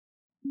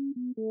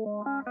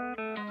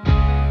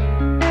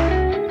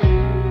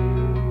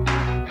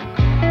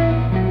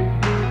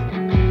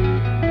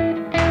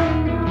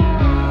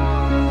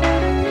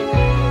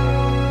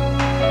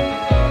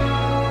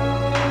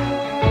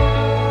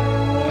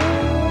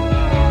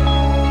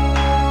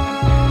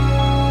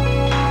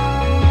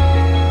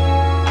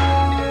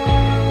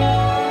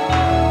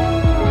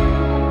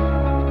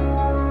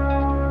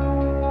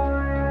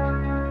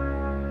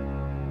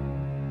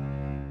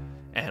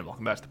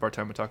Back to the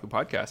Part-Time Otaku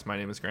Podcast. My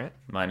name is Grant.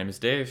 My name is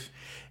Dave.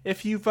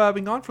 If you've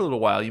been gone for a little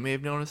while, you may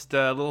have noticed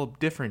a little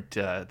different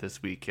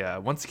this week.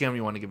 Once again,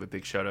 we want to give a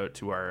big shout out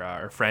to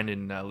our friend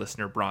and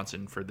listener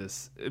Bronson for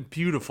this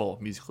beautiful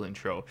musical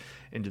intro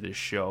into this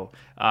show.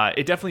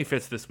 It definitely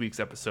fits this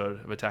week's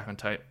episode of Attack on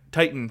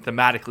Titan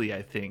thematically,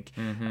 I think.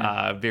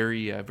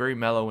 Very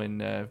mellow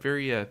and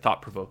very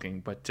thought-provoking.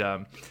 But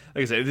like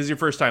I said, if this is your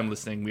first time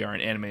listening, we are an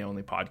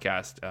anime-only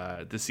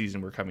podcast. This season,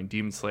 we're covering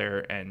Demon Slayer,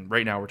 and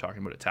right now we're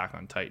talking about Attack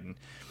on Titan.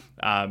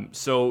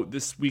 So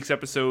this week's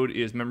episode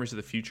is Memories of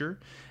the Future.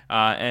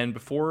 And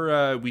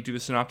before we do the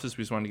synopsis,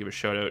 we just wanted to give a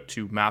shout out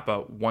to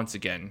Mappa once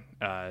again.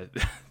 I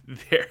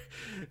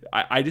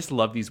just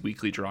love these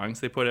weekly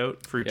drawings they put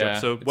out for each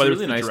episode. It's a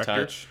really nice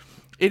touch.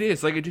 It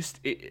is like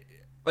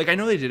like I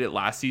know they did it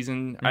last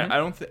season. I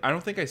don't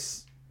think I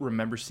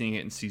remember seeing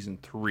it in season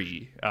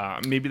 3.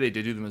 Maybe they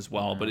did do them as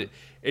well, but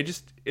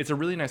it's a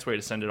really nice way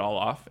to send it all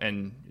off,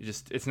 and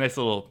it's a nice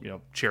little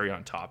cherry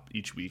on top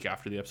each week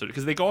after the episode,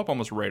 because they go up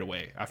almost right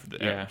away after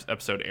the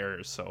episode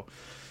airs. So,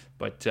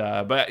 but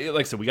like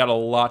I said, we got a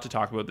lot to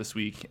talk about this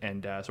week,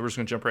 and so we're just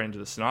gonna jump right into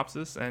the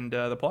synopsis and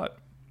the plot.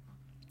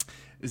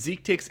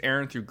 Zeke takes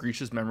Eren through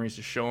Grisha's memories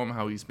to show him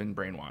how he's been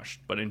brainwashed,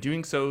 but in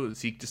doing so,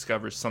 Zeke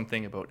discovers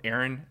something about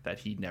Eren that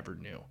he never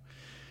knew.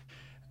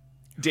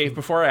 Dave,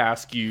 before I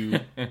ask you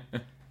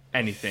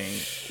anything,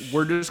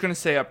 we're just going to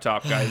say up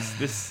top, guys,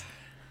 this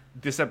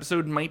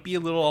episode might be a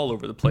little all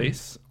over the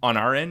place on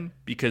our end,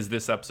 because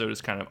this episode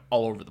is kind of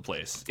all over the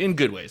place in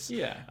good ways.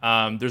 Yeah.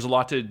 There's a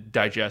lot to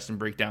digest and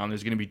break down.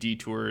 There's going to be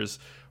detours.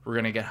 We're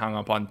going to get hung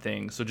up on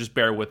things. So just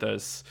bear with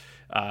us.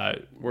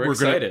 We're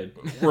excited.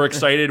 We're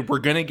excited. We're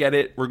going to get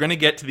it. We're going to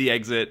get to the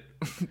exit.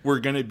 We're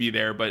going to be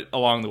there. But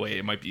along the way,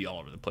 it might be all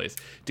over the place.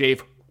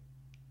 Dave,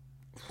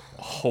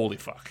 holy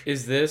fuck.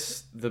 Is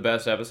this the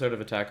best episode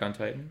of Attack on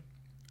Titan?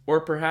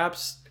 Or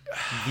perhaps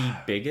the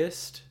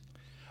biggest?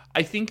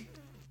 I think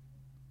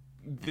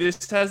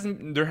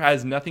there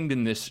has nothing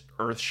been this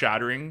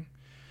earth-shattering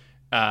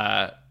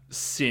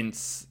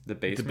since the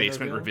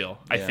basement reveal.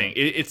 I think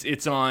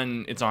it's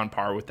on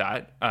par with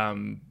that.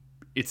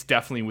 It's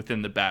definitely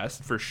within the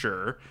best for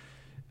sure.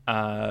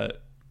 Man,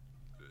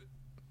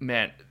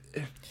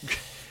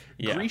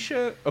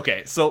 Grisha.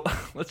 Okay, so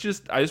I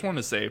just want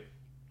to say,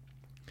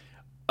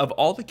 of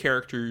all the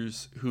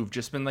characters who've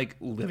just been like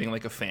living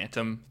like a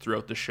phantom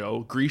throughout the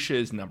show, Grisha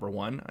is number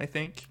one, I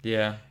think.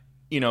 Yeah.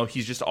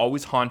 He's just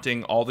always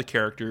haunting all the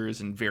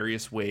characters in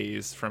various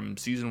ways from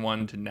season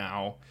 1 to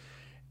now.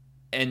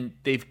 And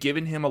they've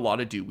given him a lot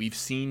to do. We've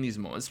seen these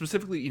moments,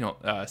 specifically,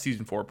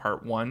 season 4,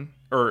 part 1,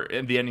 or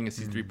at the ending of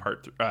season 3,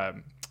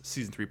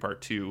 season 3,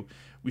 part 2.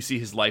 We see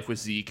his life with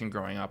Zeke and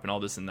growing up and all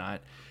this and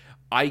that.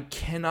 I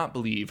cannot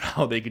believe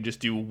how they could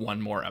just do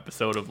one more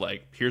episode of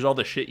like, here's all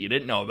the shit you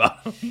didn't know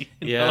about him.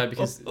 Yeah,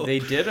 because they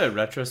did a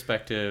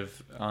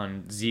retrospective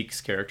on Zeke's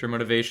character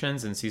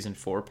motivations in season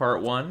 4,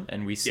 part 1,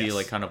 and we see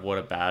like kind of what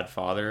a bad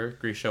father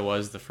Grisha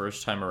was the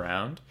first time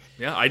around.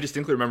 Yeah, I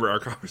distinctly remember our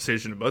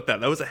conversation about that.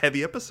 That was a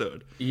heavy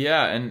episode.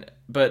 Yeah,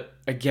 but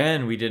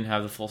again, we didn't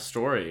have the full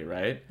story,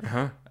 right?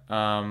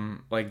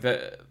 Like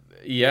that.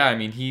 Yeah, I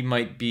mean, he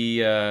might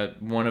be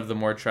one of the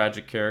more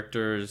tragic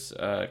characters,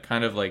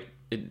 kind of like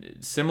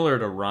similar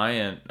to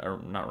Reiner.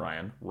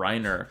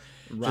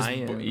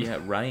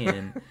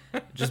 Ryan.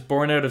 Just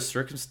born out of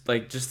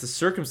just the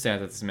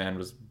circumstance that this man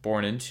was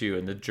born into,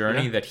 and the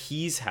journey that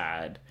he's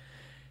had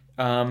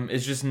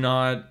is just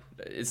not.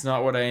 It's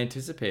not what I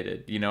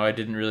anticipated. I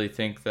didn't really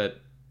think that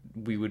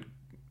we would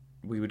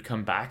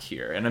come back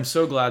here, and I'm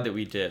so glad that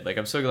we did. Like,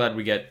 I'm so glad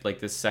we get like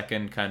this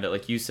second kind of,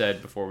 like you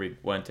said before we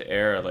went to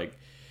air, like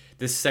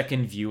this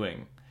second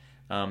viewing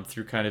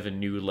through kind of a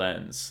new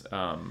lens.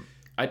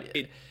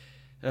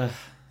 There's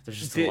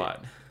just a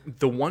lot.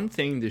 The one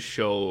thing this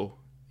show,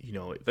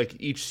 like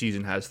each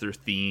season has their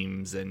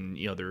themes, and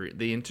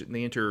they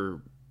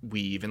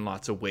interweave in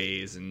lots of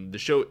ways, and the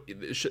show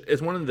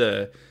is one of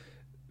the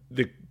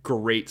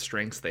great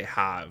strengths they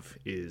have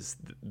is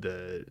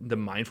the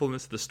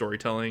mindfulness of the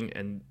storytelling,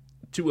 and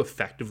to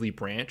effectively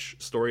branch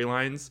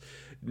storylines.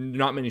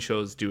 Not many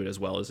shows do it as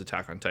well as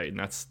Attack on Titan.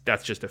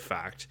 That's just a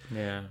fact.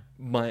 Yeah.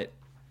 But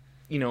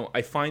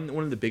I find that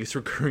one of the biggest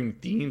recurring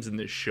themes in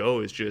this show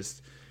is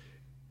just,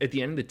 at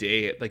the end of the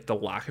day, like the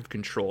lack of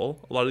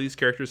control a lot of these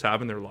characters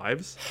have in their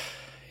lives.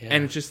 Yeah.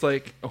 And it's just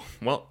like, oh,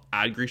 well,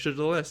 add Grisha to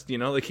the list,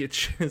 like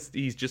it's just,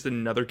 he's just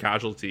another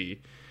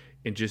casualty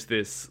in just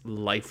this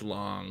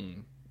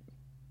lifelong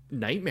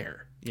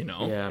nightmare,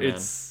 Yeah,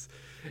 it's man.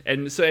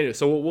 And so anyway,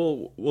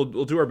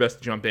 we'll do our best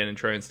to jump in and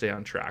try and stay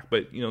on track.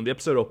 But the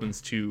episode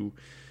opens to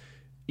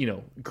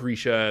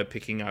Grisha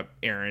picking up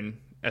Aaron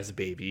as a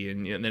baby,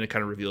 and then it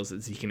kind of reveals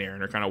that Zeke and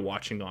Aaron are kind of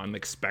watching on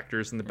like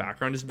specters in the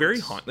background. It's very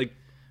like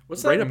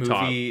what's right that up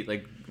top. movie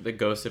like The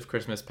Ghost of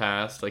Christmas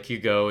Past? Like you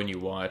go and you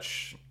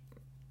watch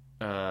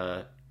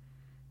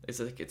it's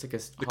like a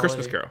The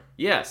Christmas Carol.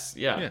 Yes,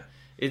 yeah.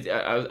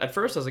 At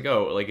first I was like,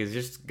 oh, like is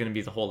this going to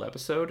be the whole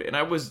episode? And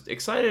I was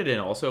excited and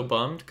also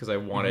bummed because I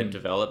wanted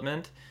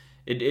development.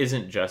 It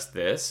isn't just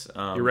this.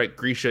 You're right.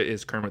 Grisha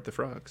is Kermit the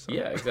Frog. So.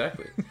 Yeah,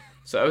 exactly.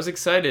 So I was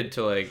excited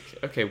to like,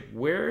 okay,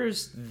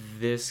 where's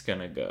this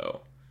gonna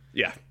go?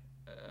 Yeah.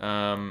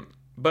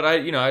 But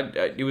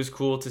it was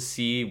cool to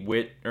see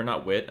it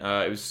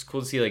was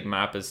cool to see like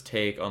Mappa's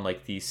take on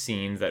like these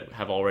scenes that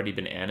have already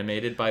been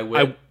animated by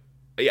Wit.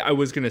 I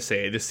was gonna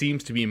say this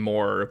seems to be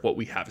more of what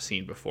we have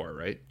seen before,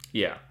 right?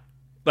 Yeah.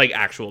 Like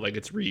actual, like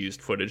it's reused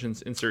footage in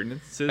certain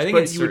instances. I think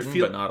it's certain,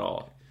 but not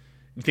all.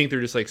 You think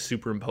they're just like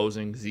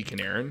superimposing Zeke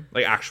and Aaron,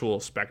 like actual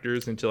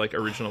specters, into like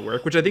original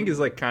work, which I think is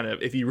like kind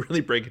of, if you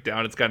really break it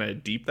down, it's kind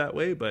of deep that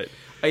way. But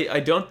I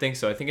don't think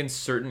so. I think in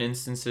certain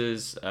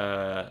instances,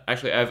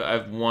 actually,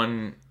 I've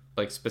one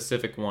like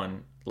specific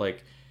one,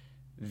 like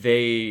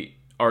they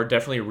are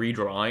definitely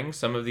redrawing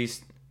some of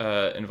these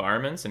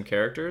environments and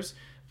characters,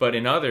 but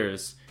in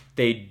others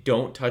they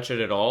don't touch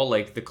it at all.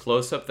 Like the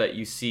close up that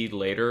you see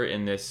later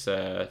in this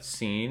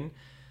scene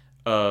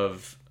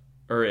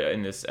or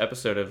in this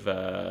episode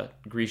of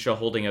Grisha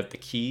holding out the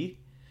key,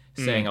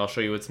 saying, I'll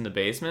show you what's in the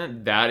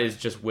basement, that is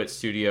just Wit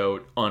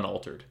Studio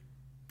unaltered.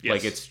 Yes.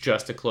 Like, it's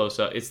just a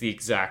close-up. It's the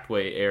exact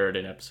way it aired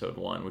in episode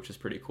 1, which is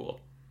pretty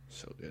cool.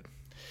 So good.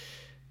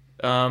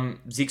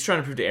 Zeke's trying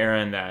to prove to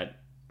Aaron that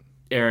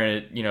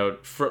Aaron,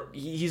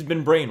 he's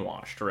been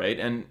brainwashed, right?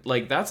 And,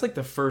 like, that's, like,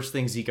 the first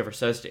thing Zeke ever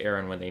says to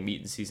Aaron when they meet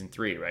in Season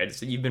 3, right?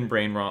 It's that you've been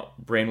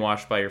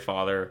brainwashed by your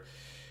father.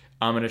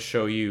 I'm going to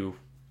show you,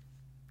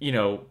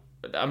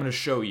 I'm going to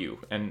show you.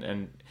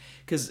 And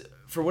because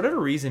for whatever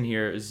reason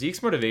here,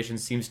 Zeke's motivation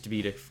seems to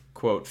be to,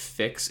 quote,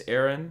 fix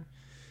Aaron.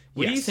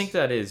 What do you think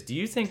that is? Do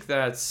you think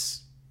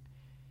that's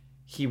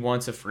he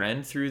wants a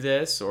friend through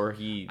this, or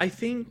he... I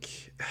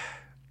think,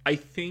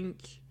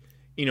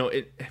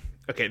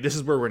 okay, this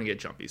is where we're going to get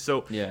jumpy.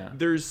 So yeah.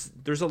 There's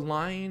a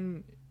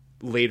line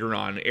later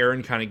on.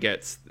 Aaron kind of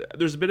gets...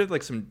 There's a bit of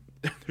like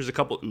there's a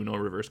couple Uno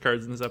reverse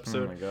cards in this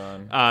episode. Oh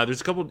my God. There's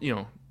a couple,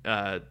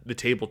 the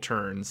table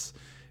turns.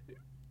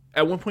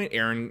 At one point,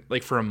 Aaron,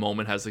 like for a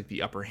moment, has like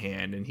the upper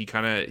hand, and he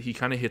kind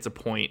of hits a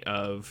point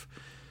of,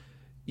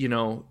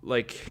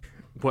 like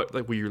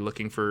what you're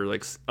looking for,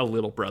 like a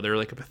little brother,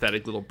 like a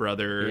pathetic little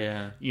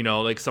brother, yeah,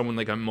 like someone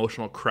like an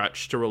emotional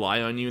crutch to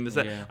rely on you, and this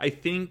that. Yeah. I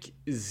think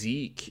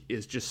Zeke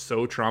is just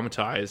so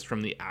traumatized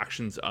from the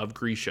actions of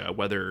Grisha,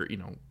 whether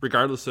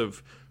regardless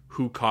of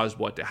who caused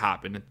what to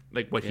happen,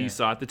 like what he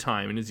saw at the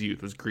time in his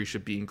youth was Grisha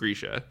being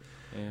Grisha.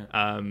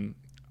 Yeah.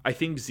 I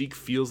think Zeke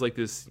feels like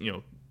this,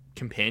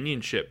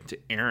 companionship to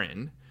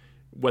Aaron,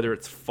 whether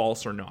it's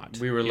false or not.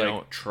 We were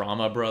like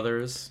trauma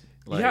brothers.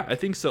 Like, yeah, I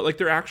think so. Like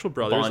they're actual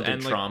brothers, bonded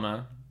and like,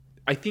 trauma.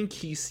 I think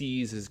he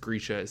sees as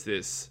Grisha as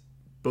this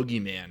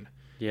boogeyman.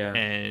 Yeah,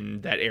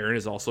 and that Aaron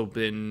has also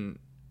been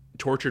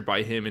tortured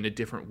by him in a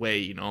different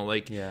way.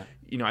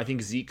 I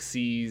think Zeke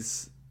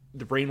sees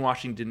the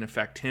brainwashing didn't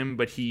affect him,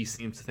 but he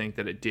seems to think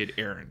that it did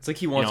Aaron. It's like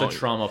he wants a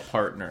trauma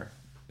partner.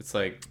 It's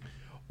like.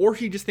 Or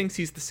he just thinks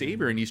he's the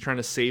savior and he's trying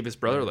to save his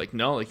brother. Like,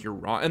 no, like you're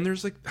wrong. And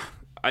there's like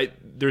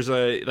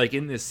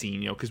in this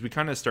scene, because we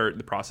kind of start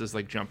the process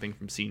like jumping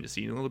from scene to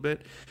scene a little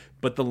bit.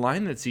 But the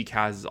line that Zeke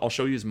has is, "I'll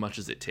show you as much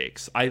as it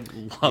takes." I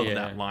love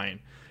that line.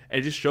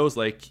 And it just shows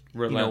like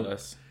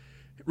relentless.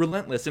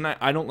 Relentless. And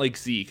I don't like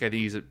Zeke. I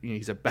think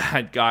he's a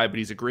bad guy, but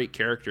he's a great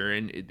character.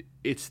 And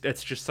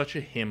that's just such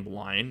a him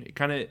line.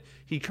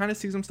 He kind of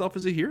sees himself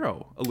as a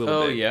hero a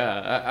little bit. Oh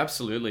yeah,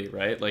 absolutely,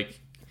 right? Like.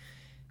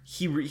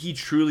 He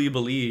truly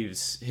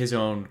believes his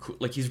own,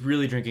 like he's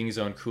really drinking his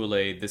own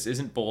Kool-Aid. This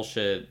isn't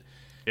bullshit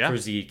for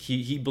Zeke.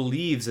 He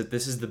believes that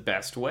this is the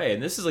best way.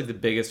 And this is like the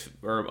biggest,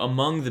 or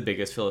among the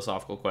biggest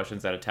philosophical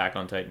questions that Attack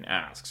on Titan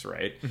asks,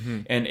 right? Mm-hmm.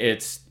 And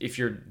it's, if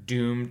you're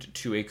doomed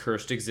to a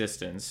cursed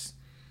existence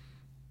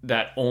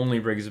that only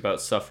brings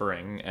about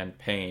suffering and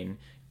pain,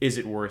 is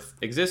it worth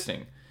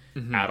existing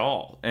at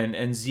all?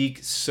 And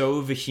Zeke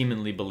so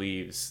vehemently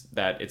believes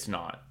that it's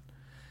not.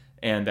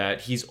 And that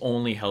he's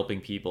only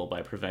helping people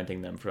by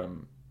preventing them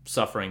from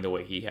suffering the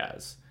way he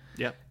has.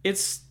 Yeah.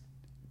 It's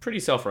pretty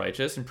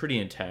self-righteous and pretty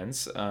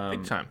intense.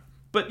 Big time.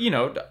 But,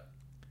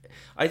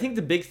 I think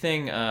the big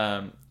thing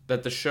that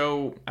the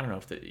show, I don't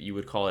know if you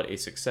would call it a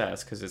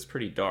success because it's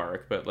pretty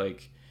dark, but,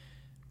 like,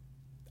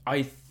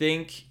 I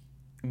think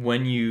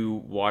when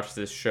you watch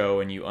this show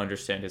and you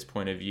understand his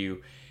point of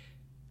view,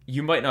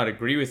 you might not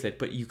agree with it,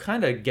 but you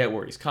kind of get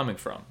where he's coming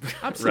from.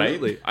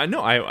 Absolutely. Right? I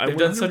know. They've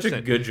done such a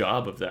good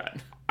job of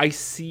that. I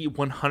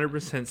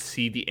 100%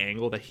 see the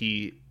angle that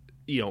he,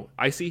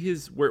 I see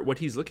what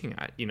he's looking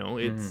at,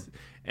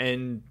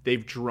 and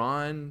they've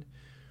drawn,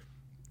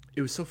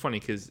 it was so funny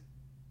because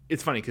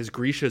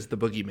Grisha's the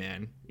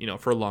boogeyman,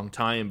 for a long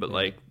time, but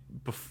like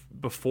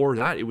before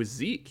that, it was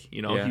Zeke.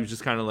 You know, Yeah. he was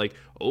just kind of like,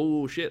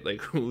 oh shit,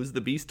 like who's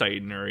the Beast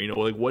Titan, or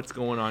like what's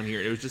going on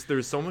here? It was just there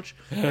was so much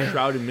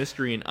shrouded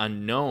mystery and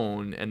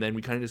unknown, and then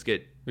we kind of just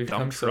get We've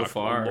come so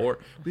far.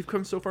 We've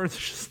come so far in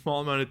such a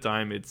small amount of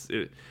time.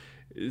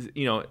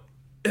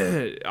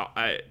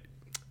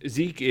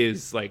 Zeke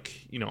is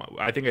like,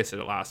 I think I said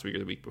it last week or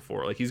the week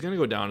before. Like he's gonna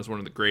go down as one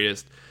of the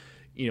greatest,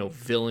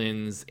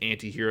 villains,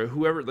 anti-hero,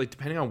 whoever, like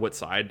depending on what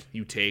side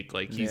you take,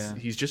 like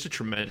he's just a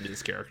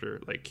tremendous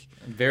character. Like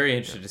I'm very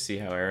interested to see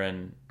how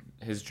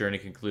his journey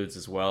concludes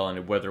as well,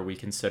 and whether we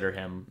consider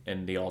him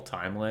in the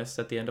all-time list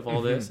at the end of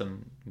all this.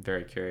 I'm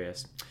very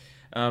curious.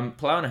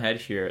 Plowing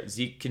ahead here,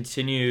 Zeke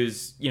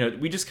continues,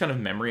 we just kind of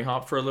memory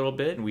hop for a little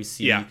bit, and we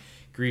see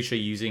Grisha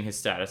using his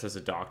status as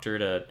a doctor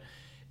to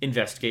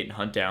investigate and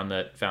hunt down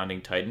that founding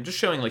Titan, just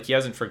showing like he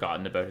hasn't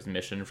forgotten about his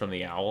mission from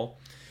the Owl.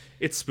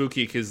 It's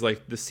spooky because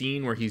like the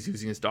scene where he's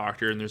using his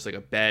doctor and there's like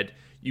a bed,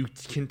 you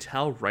can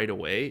tell right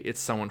away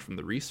it's someone from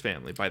the Reese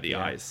family by the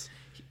eyes.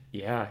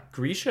 Yeah,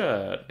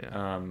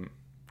 Grisha,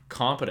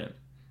 competent,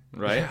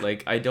 right? Yeah.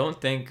 Like I don't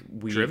think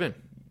driven.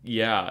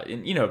 Yeah,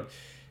 and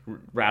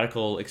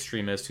radical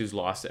extremist who's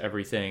lost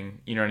everything.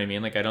 You know what I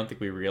mean? Like I don't think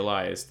we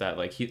realize that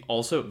like he's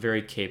also a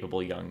very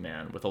capable young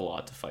man with a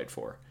lot to fight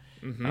for.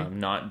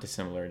 Not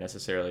dissimilar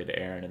necessarily to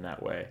Eren in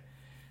that way.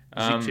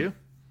 Zeke too.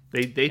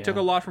 They took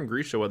a lot from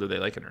Grisha, whether they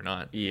like it or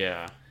not.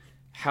 Yeah.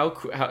 How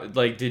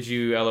like did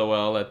you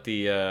LOL at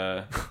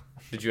the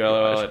did you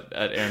LOL at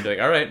Eren? Be like,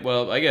 all right,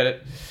 well I get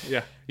it.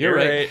 Yeah, you're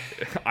right.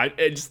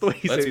 Just the way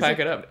he Let's says pack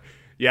it up.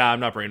 Yeah,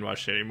 I'm not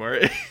brainwashed anymore.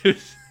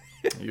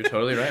 You're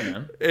totally right,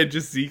 man. And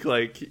just Zeke,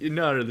 like,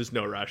 no, there's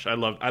no rush. I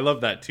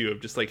love that too,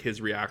 of just like his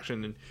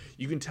reaction, and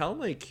you can tell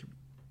like,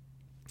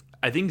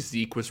 I think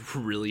Zeke was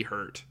really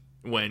hurt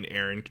when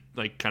Eren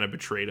like kind of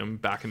betrayed him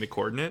back in the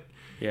coordinate.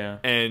 Yeah.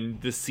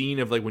 And the scene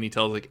of like when he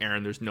tells like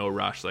Eren there's no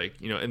rush, like,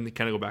 and they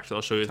kind of go back to,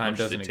 I'll show you as time much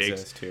as it doesn't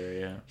takes. Exist here,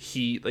 yeah.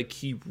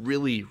 He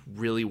really,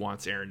 really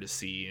wants Eren to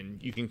see,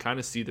 and you can kind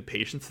of see the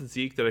patience in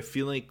Zeke that I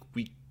feel like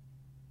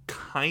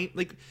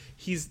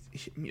he's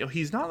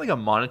not like a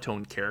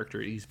monotone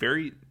character. He's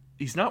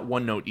not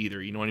one note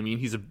either, you know what I mean?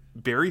 He's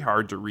very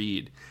hard to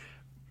read.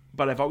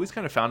 But I've always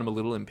kind of found him a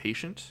little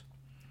impatient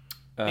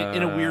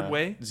in a weird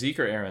way. Zeke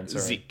or Eren?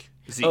 Sorry. Zeke.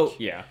 Oh,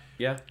 yeah.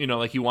 Yeah.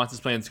 Like he wants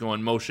his plans to go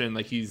in motion.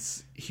 Like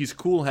he's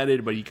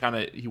cool-headed, but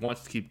he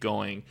wants to keep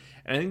going.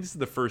 And I think this is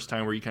the first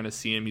time where you kind of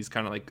see him. He's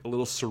kind of like a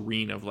little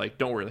serene of like,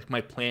 don't worry, like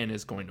my plan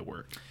is going to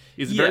work.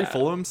 He's very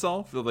full of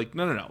himself. They're like,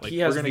 no. Like he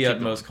has the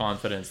utmost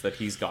confidence that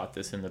he's got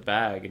this in the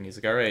bag, and he's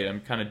like, all right,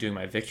 I'm kind of doing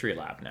my victory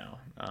lap now.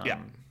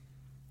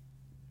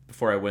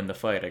 Before I win the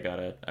fight,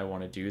 I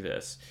want to do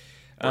this.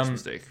 First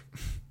mistake.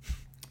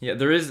 Yeah,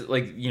 there is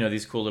like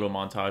these cool little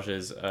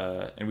montages,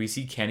 and we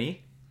see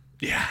Kenny.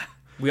 Yeah.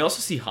 We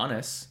also see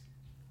Hannes.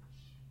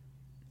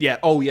 Yeah.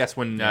 Oh, yes.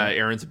 When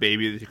Eren's a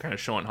baby, they're kind of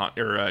showing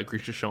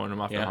Grisha's showing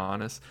him off to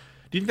Hannes.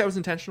 Do you think that was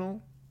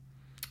intentional?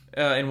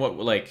 And what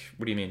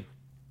do you mean?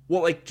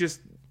 Well, like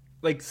just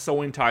like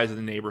sewing ties in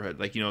the neighborhood,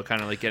 like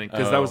kind of like getting,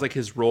 because that was like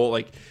his role.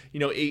 Like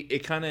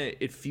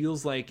it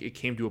feels like it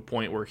came to a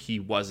point where he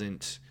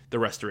wasn't the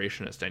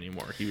restorationist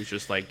anymore. He was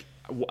just like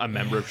a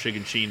member of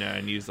Shiganshina,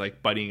 and he's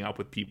like buddying up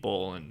with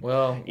people, and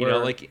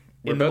like.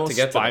 In the most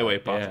spy way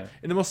possible.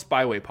 In the most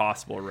spy way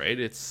possible, right?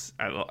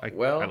 I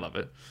love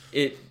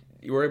it.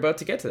 We're about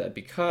to get to that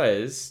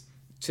because,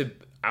 to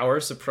our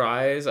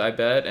surprise, I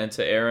bet, and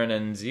to Eren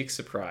and Zeke's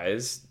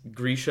surprise,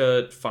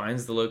 Grisha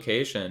finds the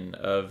location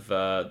of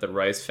the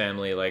Rice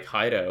family like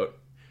hideout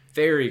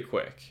very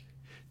quick.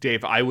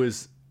 Dave, I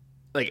was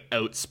like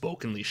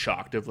outspokenly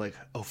shocked of like,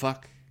 oh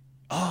fuck,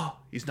 oh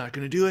he's not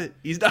gonna do it.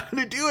 He's not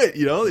gonna do it.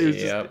 It was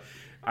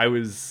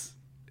just,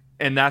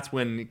 and that's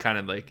when kind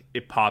of like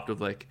it popped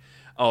of like,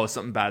 oh,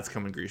 something bad's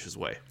coming Grisha's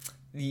way.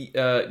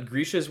 The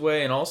Grisha's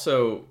way, and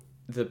also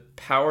the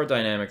power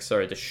dynamics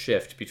started to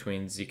shift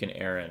between Zeke and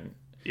Eren.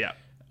 Yeah.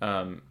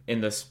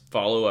 In this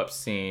follow-up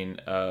scene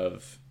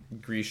of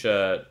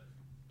Grisha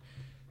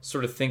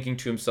sort of thinking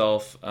to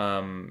himself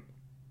about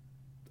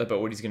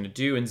what he's going to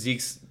do, and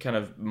Zeke's kind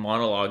of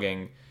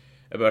monologuing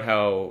about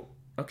how,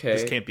 okay,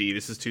 this can't be.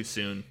 This is too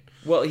soon.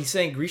 Well, he's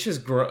saying Grisha's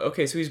grown.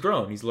 Okay, so he's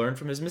grown. He's learned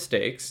from his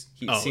mistakes.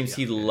 He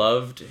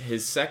loved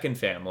his second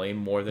family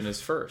more than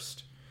his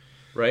first,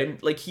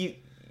 right? Like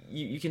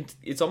you can.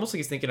 It's almost like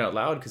he's thinking out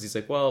loud because he's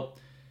like, well,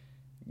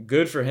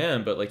 good for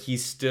him, but like he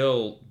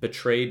still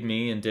betrayed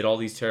me and did all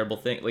these terrible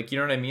things. Like, you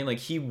know what I mean? Like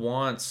he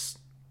wants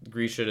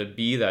Grisha to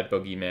be that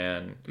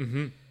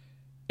boogeyman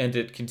and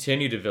to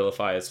continue to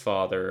vilify his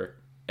father.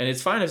 And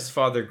it's fine if his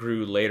father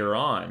grew later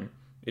on.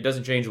 It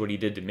doesn't change what he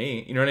did to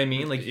me. You know what I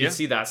mean? Like, you can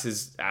see that's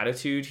his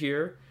attitude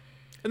here.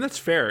 And that's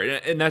fair.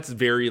 And that's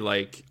very,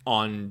 like,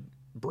 on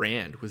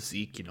brand with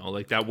Zeke,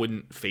 Like, that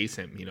wouldn't face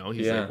him,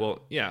 He's like, well,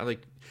 yeah,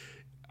 like,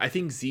 I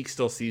think Zeke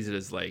still sees it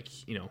as, like,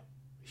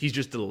 he's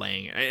just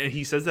delaying it. And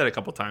he says that a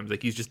couple times.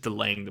 Like, he's just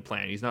delaying the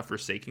plan. He's not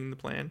forsaking the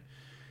plan.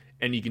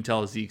 And you can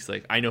tell Zeke's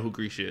like, I know who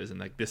Grisha is. And,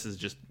 like, this is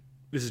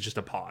just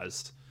a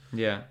pause.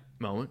 Yeah.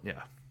 Moment.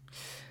 Yeah.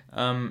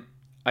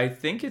 I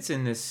think it's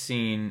in this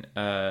scene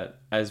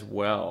as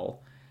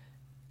well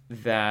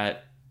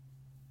that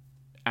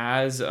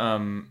as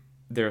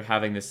they're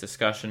having this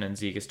discussion and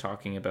Zeke is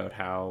talking about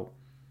how,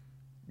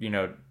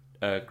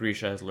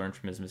 Grisha has learned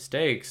from his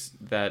mistakes,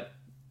 that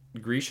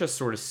Grisha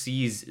sort of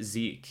sees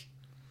Zeke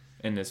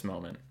in this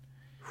moment.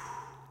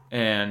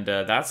 And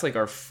that's like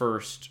our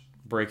first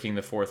breaking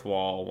the fourth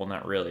wall. Well,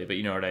 not really, but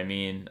you know what I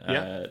mean.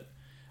 Yeah.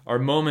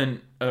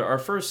 Our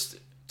first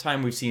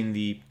time we've seen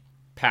the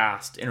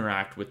past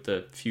interact with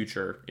the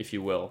future, if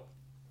you will.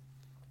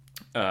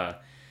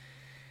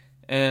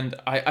 And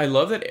I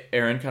love that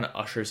Aaron kind of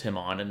ushers him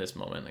on in this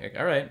moment. Like,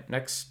 all right,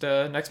 next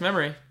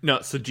memory.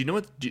 No, so do you know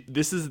what?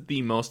 This is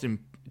the most,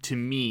 to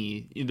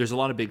me, there's a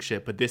lot of big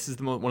shit, but this is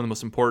one of the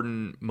most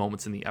important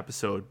moments in the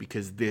episode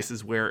because this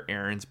is where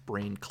Aaron's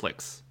brain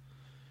clicks.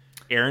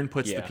 Aaron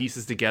puts the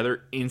pieces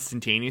together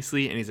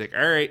instantaneously, and he's like,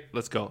 all right,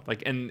 let's go.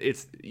 Like, and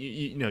it's,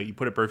 you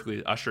put it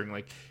perfectly, ushering.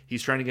 Like,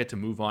 he's trying to get to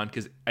move on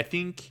because I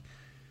think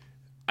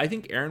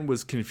Aaron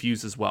was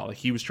confused as well. Like,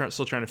 he was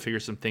still trying to figure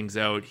some things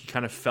out. He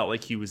kind of felt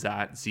like he was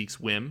at Zeke's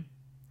whim.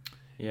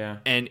 Yeah.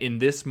 And in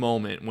this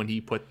moment, when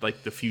he put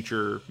like the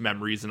future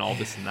memories and all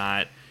this and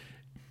that,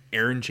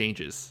 Aaron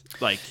changes.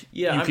 Like,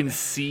 you can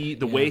see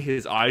the way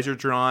his eyes are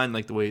drawn,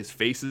 like the way his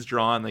face is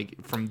drawn.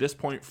 Like, from this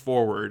point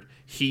forward,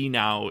 he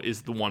now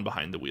is the one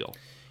behind the wheel.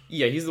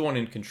 Yeah, he's the one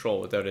in control,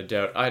 without a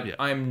doubt.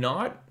 I'm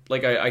not,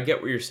 like, I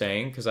get what you're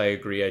saying, because I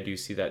agree, I do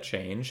see that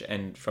change.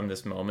 And from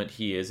this moment,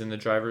 he is in the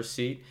driver's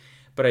seat.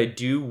 But I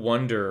do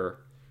wonder,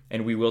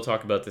 and we will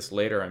talk about this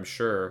later, I'm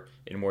sure,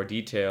 in more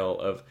detail,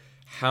 of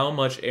how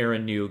much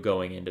Aaron knew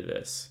going into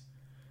this.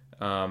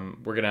 We're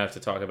going to have to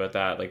talk about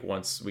that, like,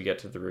 once we get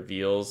to the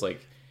reveals.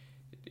 Like,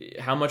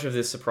 how much of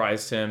this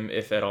surprised him,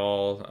 if at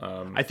all?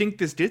 I think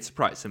this did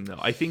surprise him, though.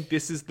 I think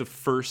this is the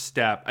first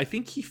step. I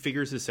think he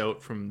figures this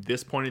out from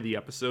this point of the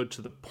episode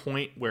to the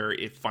point where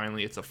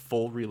it's a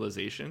full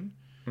realization.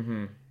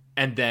 Mm-hmm.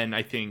 And then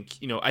I think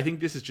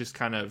this is just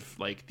kind of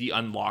like the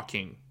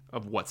unlocking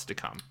of what's to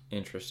come.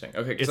 Interesting.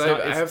 Okay, because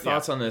I have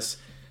thoughts on this,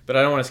 but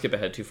I don't want to skip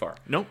ahead too far.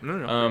 No.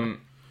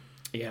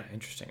 Yeah,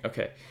 interesting.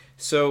 Okay,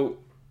 so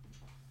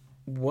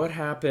what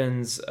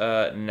happens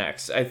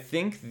next? I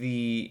think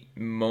the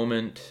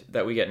moment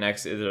that we get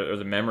next, or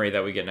the memory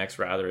that we get next,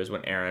 rather, is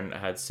when Aaron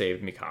had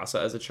saved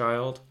Mikasa as a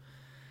child.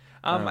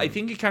 I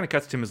think it kind of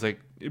cuts to him as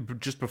like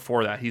just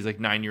before that. He's like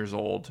 9 years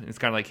old. It's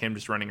kind of like him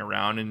just running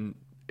around, and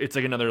it's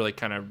like another like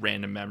kind of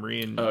random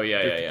memory. And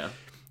yeah.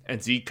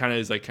 And Zeke kind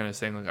of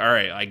saying like, all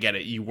right, I get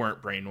it. You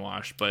weren't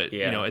brainwashed, but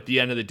at the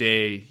end of the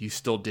day, you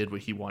still did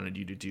what he wanted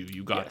you to do.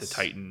 You got the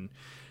Titan,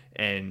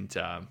 and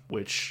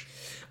which.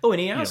 Oh, and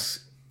he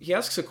asks. He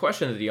asks a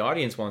question that the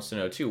audience wants to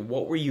know too.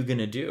 What were you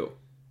gonna do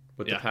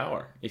with the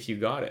power if you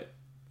got it?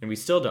 And we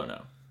still don't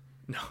know.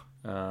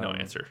 No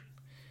answer.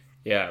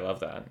 Yeah, I love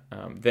that.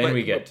 Then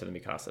we get to the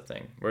Mikasa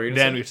thing. We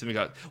get to the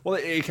Mikasa. Well,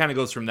 it kind of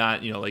goes from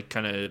that, like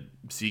kind of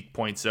Zeke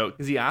points out,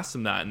 because he asks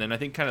him that, and then I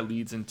think kind of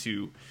leads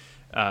into,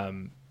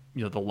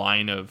 the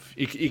line of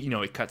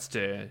it cuts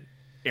to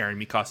Aaron,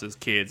 Mikasa's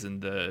kids,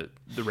 and the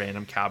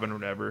random cabin or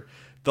whatever.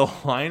 The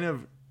line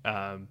of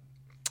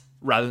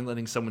rather than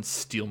letting someone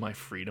steal my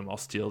freedom, I'll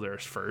steal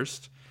theirs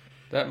first.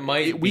 That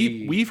might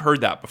be... We've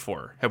heard that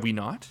before, have we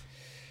not?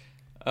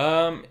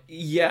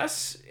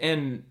 Yes,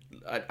 and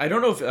I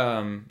don't know if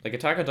like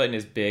Attack on Titan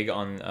is big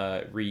on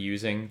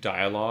reusing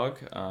dialogue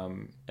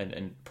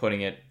and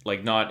putting it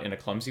like not in a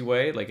clumsy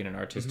way, like in an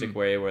artistic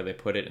way where they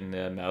put it in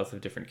the mouth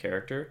of different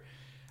character.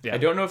 Yeah. I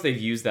don't know if they've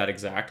used that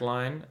exact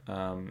line,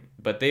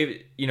 but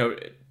they've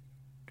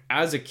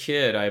as a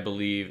kid, I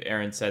believe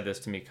Aaron said this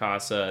to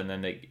Mikasa, and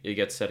then it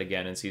gets said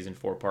again in season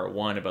 4, part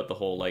 1, about the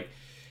whole like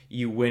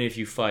you win if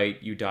you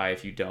fight, you die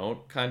if you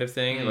don't kind of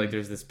thing. Like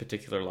there's this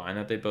particular line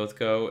that they both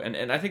go,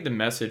 and I think the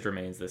message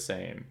remains the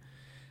same,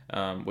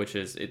 which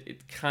is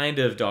it kind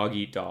of dog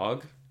eat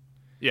dog.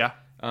 Yeah.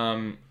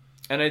 And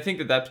I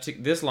think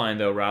this line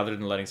though, rather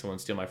than letting someone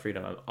steal my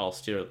freedom, I'll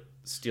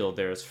steal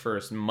theirs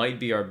first, might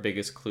be our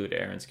biggest clue to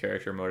Aaron's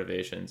character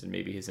motivations and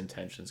maybe his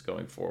intentions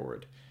going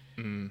forward.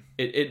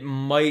 It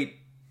might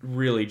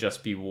really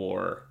just be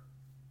war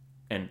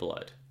and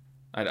blood.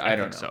 I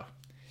don't know. So.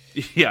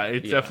 Yeah,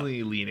 it's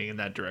definitely leaning in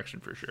that direction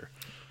for sure.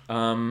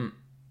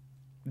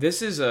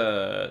 This is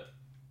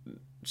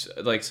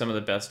like some of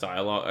the best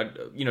dialogue.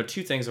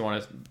 Two things I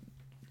want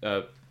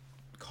to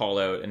call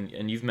out,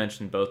 and you've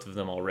mentioned both of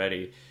them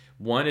already.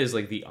 One is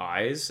like the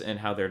eyes and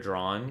how they're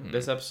drawn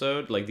this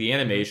episode, like the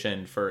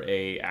animation for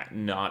a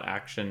not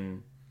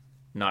action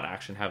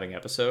having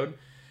episode.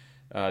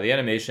 The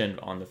animation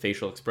on the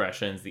facial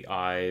expressions, the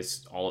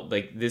eyes, all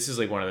like this is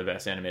like one of the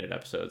best animated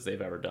episodes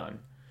they've ever done.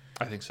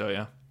 I think so,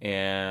 yeah.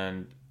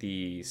 And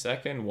the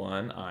second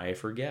one, I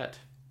forget.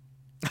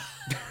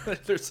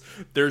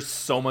 There's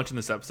so much in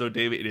this episode,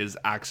 David. It is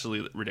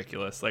actually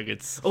ridiculous. Like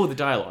it's the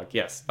dialogue.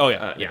 Yes. Oh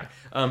yeah.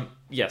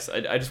 Yes.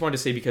 I just wanted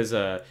to say because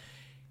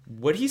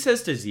what he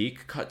says to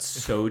Zeke cuts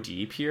so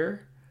deep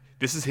here.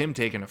 This is him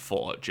taking a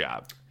full out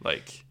jab.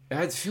 Like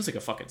it feels like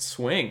a fucking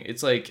swing.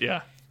 It's like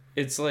yeah.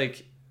 It's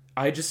like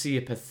I just see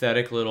a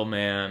pathetic little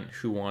man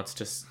who wants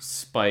to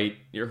spite,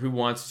 or who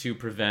wants to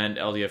prevent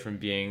Eldia from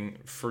being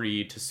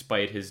free to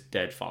spite his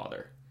dead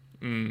father.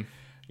 Mm.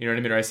 You know what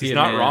I mean? Or I see He's a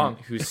not man wrong.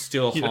 who's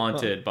still You know?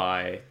 haunted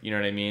by, you know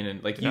what I mean?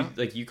 And Yeah.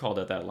 you called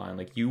out that line,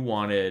 like you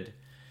wanted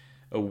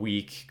a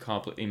weak,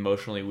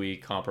 emotionally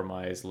weak,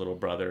 compromised little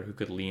brother who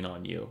could lean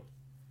on you,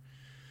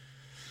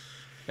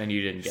 and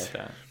you didn't get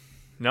that.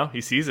 No,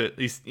 he sees it.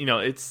 He's,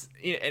 it's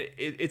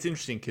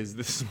interesting because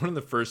this is one of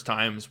the first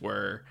times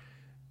where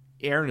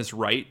Aaron is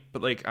right,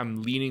 but like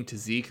I'm leaning to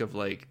Zeke of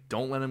like,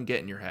 don't let him get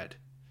in your head,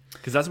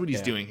 because that's what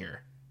he's doing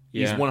here.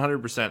 He's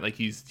 100% like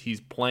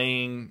he's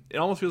playing. It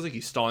almost feels like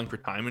he's stalling for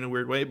time in a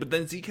weird way. But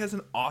then Zeke has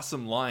an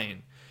awesome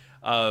line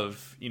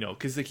of,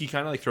 because like he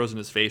kind of like throws in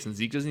his face, and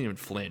Zeke doesn't even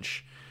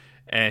flinch,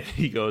 and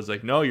he goes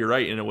like, "No, you're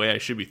right. In a way, I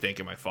should be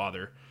thanking my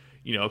father."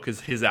 Because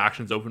his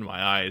actions opened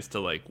my eyes to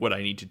like what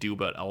I need to do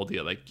about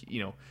Eldia. Like,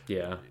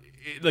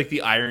 like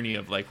the irony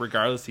of like,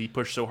 regardless, he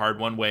pushed so hard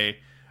one way,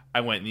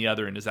 I went in the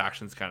other, and his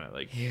actions kind of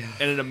like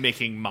ended up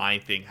making my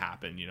thing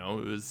happen.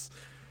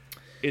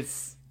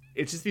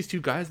 It's just these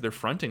two guys, they're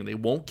fronting, they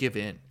won't give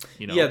in.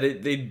 Yeah,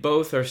 they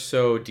both are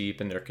so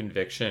deep in their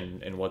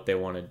conviction and what they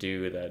want to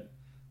do that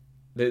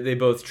they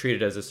both treat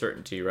it as a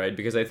certainty, right?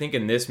 Because I think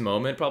in this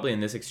moment, probably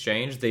in this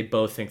exchange, they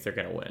both think they're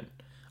going to win.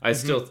 I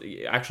still,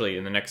 actually,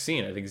 in the next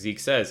scene, I think Zeke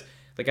says,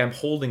 like, I'm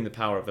holding the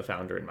power of the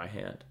Founder in my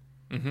hand.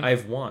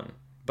 I've won,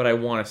 but I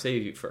want to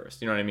save you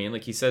first. You know what I mean?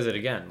 Like, he says it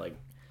again, like,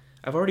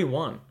 I've already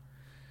won.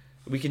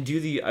 I'm going to do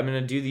the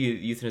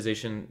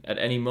euthanization at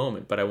any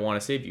moment, but I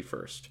want to save you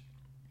first.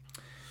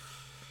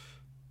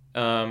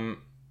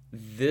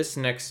 This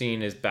next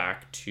scene is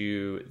back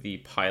to the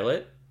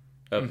pilot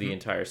of the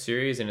entire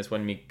series, and it's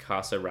when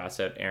Mikasa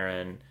rats out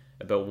Eren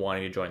about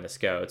wanting to join the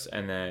Scouts,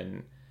 and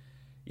then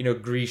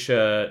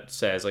Grisha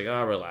says like,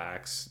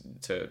 relax,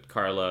 to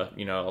Carla,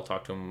 I'll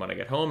talk to him when I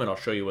get home, and I'll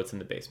show you what's in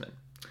the basement.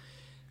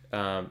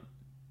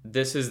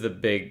 This is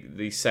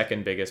the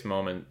second biggest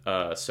moment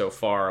so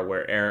far,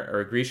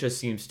 where Grisha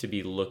seems to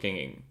be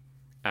looking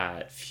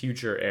at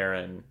future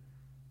Eren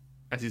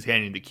as he's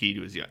handing the key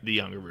to the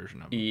younger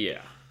version of him.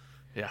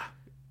 Yeah,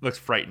 looks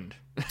frightened.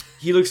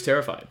 He looks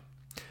terrified.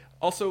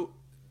 Also,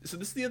 so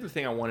this is the other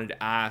thing I wanted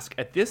to ask.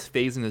 At this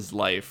phase in his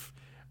life,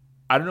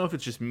 I don't know if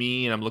it's just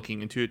me and I'm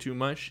looking into it too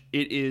much.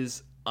 It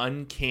is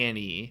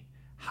uncanny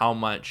how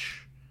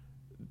much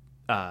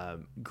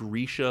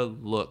Grisha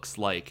looks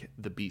like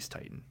the Beast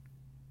Titan.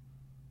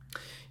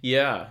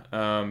 Yeah.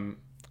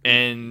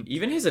 And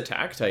even his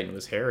Attack Titan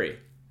was hairy.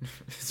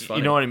 It's funny.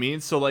 You know what I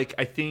mean? So like,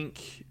 I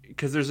think,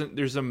 because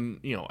there's some,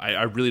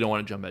 I really don't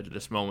want to jump into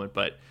this moment,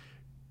 but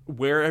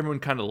where everyone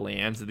kind of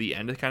lands at the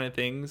end of kind of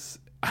things,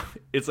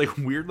 it's like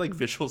weird, like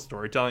visual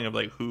storytelling of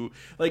like who,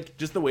 like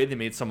just the way they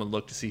made someone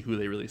look to see who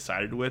they really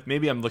sided with.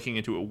 Maybe I'm looking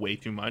into it way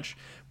too much,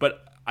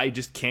 but I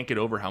just can't get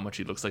over how much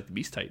he looks like the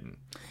Beast Titan.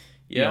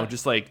 Yeah,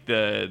 just like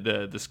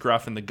the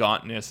scruff and the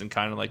gauntness and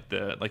kind of like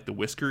the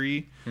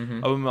whiskery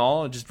of them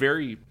all, just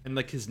very, and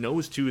like his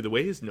nose too. The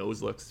way his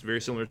nose looks is very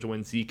similar to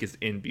when Zeke is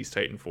in Beast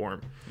Titan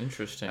form.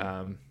 Interesting.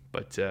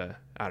 But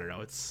I don't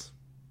know. It's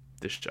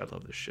this. I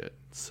love this shit.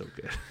 It's so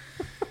good.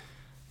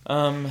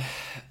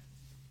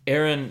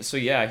 Eren. So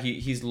yeah,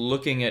 he's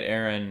looking at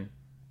Eren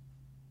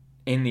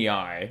in the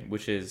eye,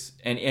 which is,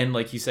 and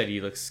like you said,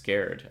 he looks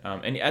scared.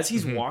 And as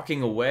he's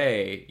walking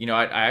away,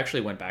 I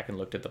actually went back and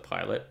looked at the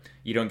pilot.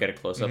 You don't get a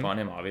close up on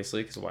him,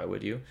 obviously, because why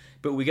would you?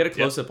 But we get a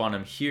close up on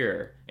him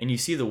here, and you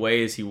see the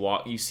way as he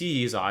you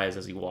see his eyes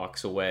as he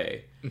walks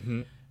away.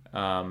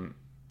 And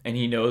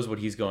he knows what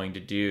he's going to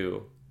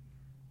do,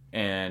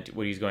 and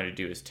what he's going to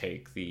do is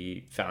take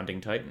the Founding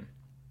Titan.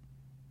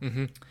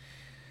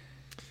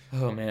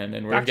 Oh man,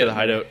 and we're back to the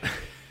hideout.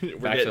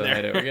 Back to the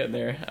hideout. We're getting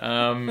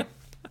there.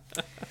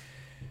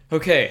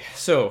 Okay,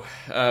 so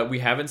we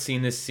haven't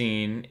seen this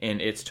scene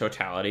in its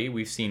totality.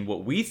 We've seen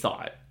what we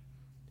thought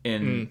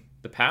in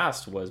the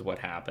past was what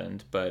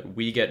happened, but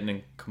we get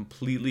a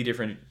completely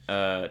different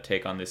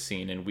take on this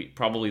scene, and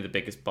probably the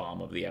biggest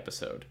bomb of the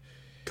episode.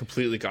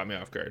 Completely caught me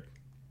off guard.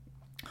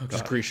 Oh,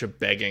 just Grisha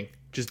begging,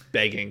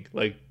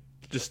 like,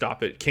 just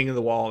stop it. King of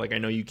the Wall, like, I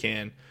know you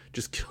can.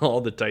 Just kill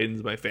all the Titans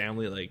of my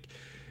family. Like,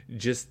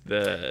 just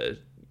the...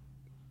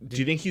 Do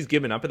you think he's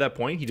given up at that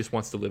point? He just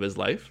wants to live his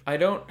life? I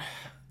don't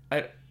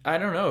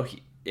know.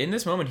 In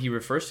this moment, he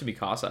refers to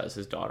Mikasa as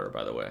his daughter,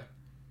 by the way.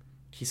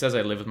 He says,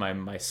 I live with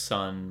my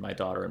son, my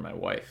daughter, and my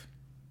wife.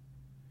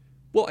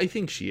 Well, I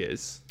think she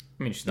is.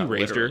 I mean, she's not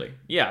raised literally. her.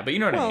 Yeah, but you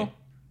know what I mean.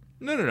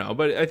 No.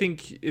 But I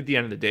think at the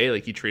end of the day,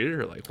 like, he treated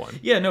her like one.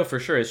 Yeah, no, for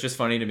sure. It's just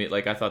funny to me.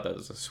 Like, I thought that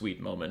was a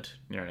sweet moment.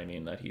 You know what I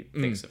mean? That he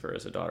thinks of her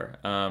as a daughter.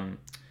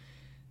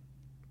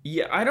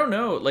 Yeah, I don't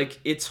know. Like,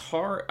 it's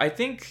hard. I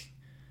think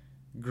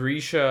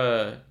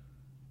Grisha,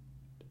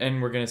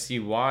 and we're going to see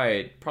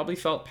why, probably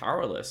felt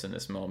powerless in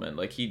this moment.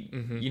 Like, he,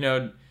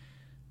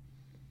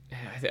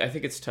 I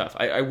think it's tough.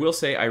 I will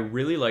say I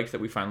really liked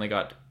that we finally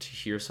got to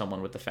hear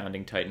someone with the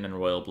Founding Titan and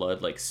royal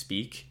blood, like,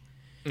 speak.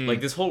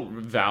 Like, this whole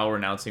vow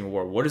renouncing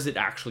war, what does it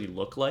actually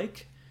look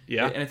like?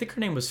 Yeah. And I think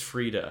her name was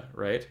Frida,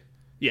 right?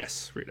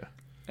 Yes, Frida.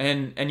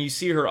 And you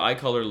see her eye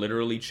color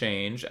literally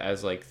change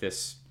as like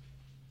this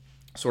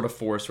sort of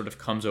force sort of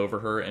comes over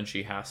her, and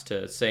she has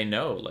to say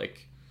no,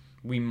 like,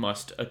 we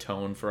must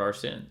atone for our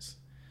sins.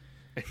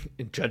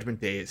 And Judgment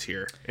Day is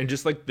here, and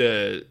just like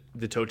the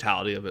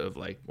totality of it, of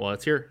like, well,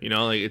 it's here, you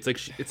know, like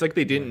it's like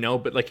they didn't know,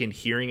 but like in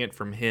hearing it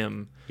from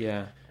him,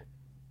 Yeah.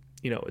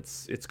 you know,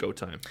 it's go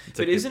time. It's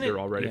But like isn't they're it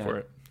all ready for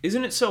it.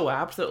 Isn't it so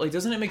apt that, like,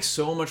 doesn't it make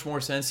so much more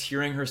sense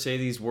hearing her say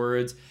these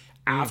words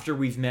after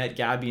we've met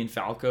Gabby and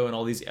Falco and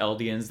all these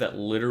Eldians that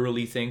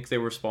literally think they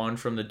were spawned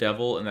from the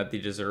devil and that they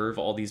deserve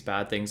all these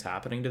bad things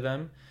happening to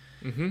them?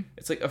 Mm-hmm.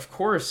 It's like, of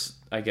course,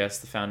 I guess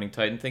the Founding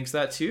Titan thinks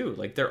that too.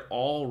 Like, they're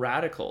all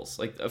radicals.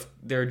 Like, they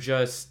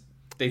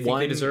think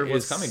they deserve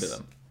what's coming to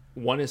them.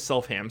 One is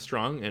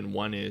self-hamstrung, and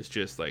one is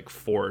just like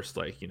forced,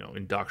 like, you know,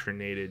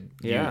 indoctrinated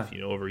youth,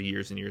 you know, over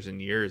years and years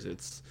and years.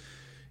 It's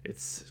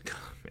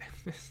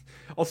man.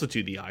 Also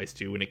to the eyes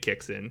too when it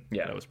kicks in.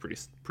 Yeah, that was pretty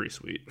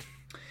sweet.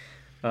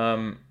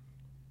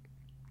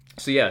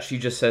 So yeah, she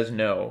just says,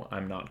 no,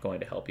 I'm not going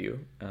to help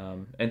you.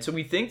 And so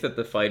we think that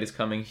the fight is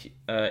coming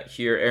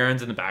here.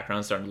 Aaron's in the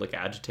background starting to look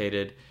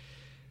agitated.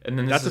 And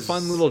then that's a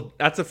fun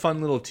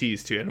little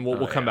tease too. And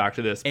we'll come back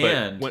to this.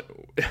 But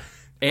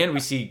and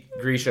we see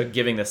Grisha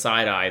giving the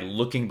side eye,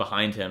 looking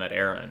behind him at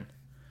Aaron.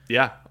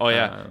 Yeah. Oh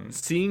yeah.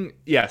 Seeing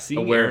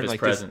aware Aaron, of his like,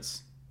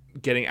 presence,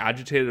 getting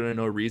agitated for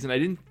no reason. I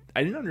didn't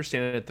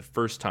understand it the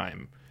first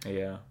time.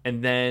 Yeah.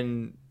 And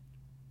then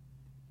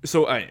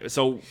so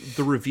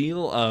the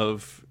reveal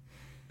of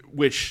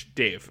which,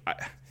 Dave,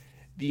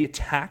 the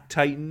Attack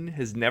Titan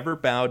has never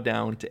bowed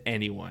down to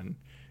anyone.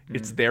 Mm-hmm.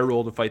 It's their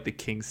role to fight the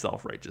king's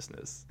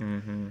self-righteousness.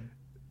 Mm-hmm.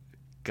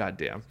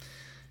 Goddamn.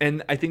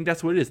 And I think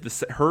that's what it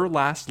is. Her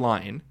last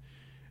line,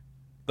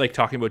 like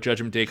talking about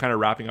Judgment Day, kind of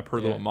wrapping up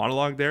her little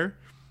monologue there,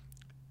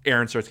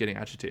 Aaron starts getting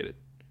agitated.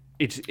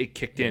 It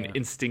kicked in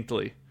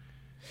instinctively.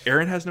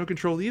 Aaron has no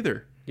control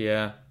either.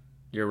 Yeah,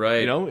 you're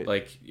right. You know,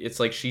 like,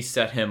 it's like she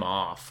set him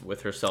off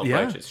with her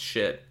self-righteous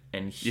shit,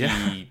 and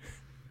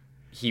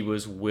he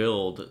was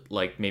willed,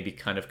 like, maybe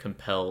kind of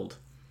compelled.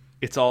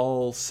 It's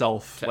all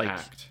to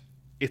act.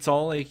 It's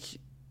all like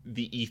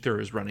the ether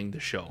is running the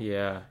show.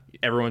 Yeah,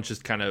 everyone's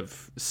just kind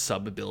of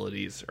sub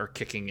abilities are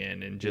kicking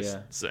in, and just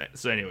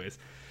so anyways,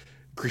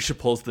 Grisha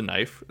pulls the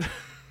knife.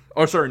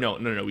 Oh, sorry, no.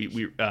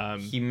 We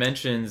he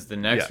mentions the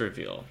next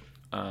reveal,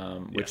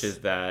 which is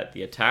that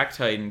the Attack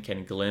Titan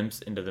can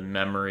glimpse into the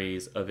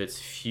memories of its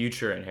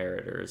future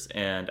inheritors,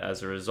 and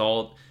as a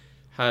result,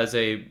 has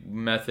a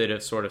method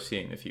of sort of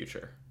seeing the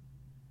future.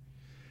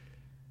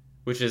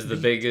 Which is the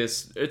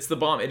biggest. It's the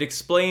bomb. It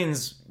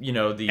explains, you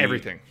know, the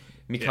everything.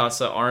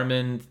 Mikasa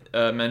Armin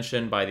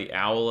mentioned by the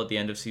owl at the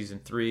end of season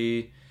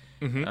 3.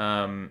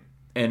 Mm-hmm.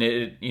 And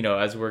it, you know,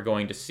 as we're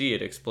going to see,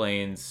 it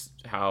explains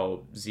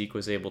how Zeke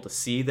was able to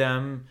see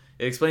them.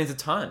 It explains a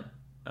ton.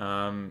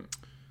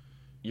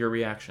 Your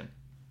reaction?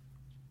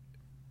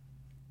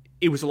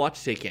 It was a lot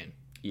to take in.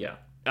 Yeah.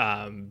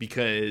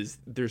 Because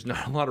there's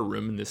not a lot of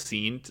room in this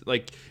scene.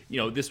 Like, you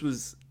know, this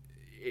was...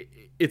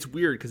 It's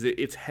weird because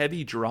it's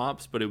heavy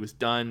drops, but it was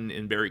done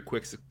in very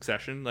quick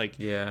succession. Like,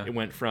 it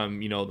went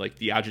from, you know, like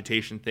the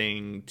agitation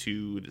thing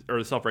or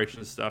the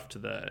self-righteous stuff to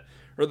the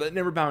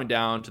never bowing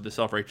down to the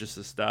self-righteous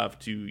stuff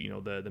to, you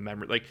know, the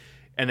memory, like,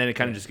 and then it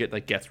kind of just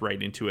gets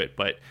right into it.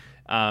 But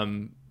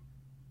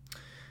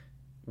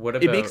what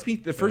about, it makes me,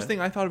 the first thing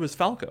I thought of was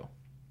Falco.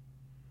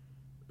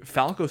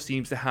 Falco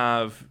seems to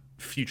have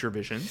future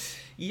visions.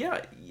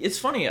 Yeah, it's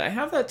funny. I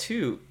have that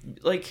too.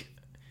 Like,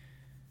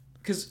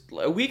 because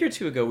a week or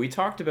two ago, we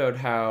talked about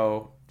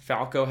how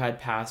Falco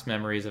had past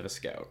memories of a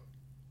scout.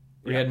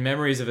 We had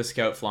memories of a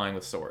scout flying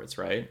with swords,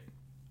 right?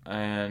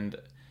 And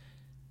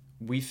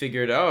we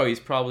figured, he's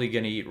probably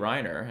going to eat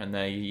Reiner. And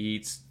then he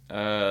eats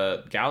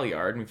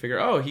Galliard. And we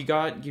figure, he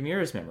got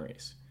Ymira's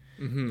memories.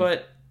 Mm-hmm.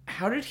 But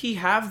how did he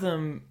have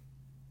them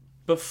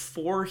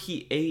before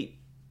he ate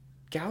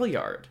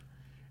Galliard?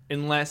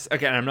 Unless,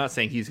 again, I'm not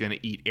saying he's going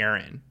to eat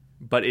Eren.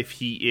 But if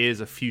he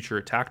is a future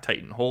Attack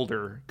Titan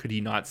holder, could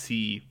he not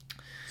see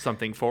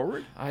something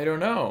forward? I don't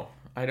know.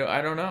 I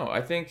don't know.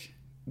 I think,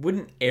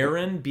 wouldn't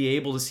Eren be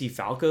able to see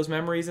Falco's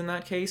memories in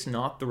that case,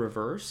 not the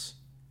reverse?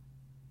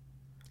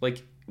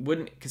 Like,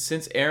 cause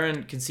since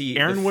Eren can see...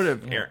 Eren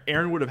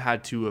would have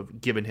had to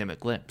have given him a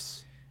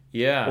glimpse.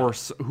 Yeah. Or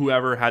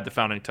whoever had the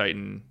Founding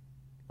Titan,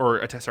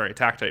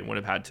 Attack Titan would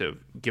have had to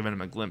have given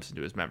him a glimpse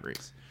into his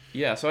memories.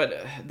 Yeah, so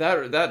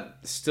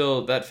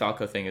that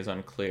Falco thing is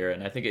unclear,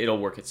 and I think it'll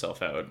work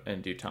itself out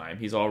in due time.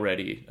 He's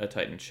already a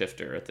Titan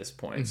shifter at this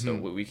point, so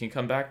we can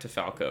come back to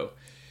Falco.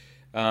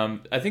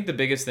 I think the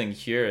biggest thing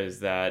here is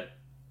that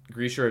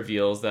Grisha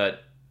reveals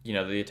that, you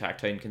know, the Attack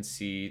Titan can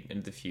see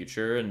into the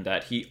future, and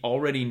that he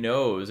already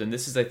knows, and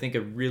this is, I think,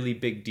 a really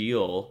big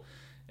deal,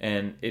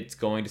 and it's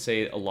going to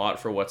say a lot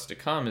for what's to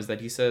come, is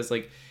that he says,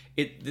 like,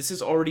 this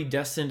is already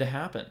destined to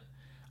happen.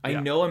 I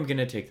know I'm going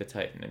to take the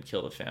Titan and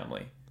kill the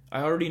family.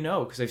 I already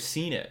know because I've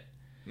seen it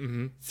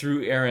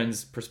through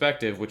Eren's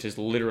perspective, which is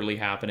literally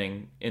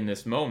happening in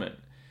this moment.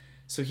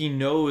 So he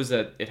knows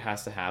that it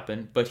has to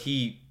happen, but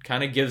he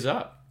kind of gives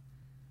up.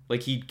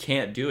 Like, he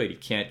can't do it. He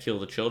can't kill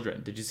the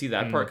children. Did you see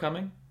that part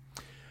coming?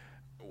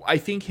 I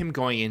think him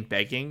going in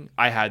begging,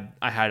 I had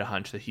a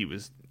hunch that he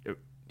was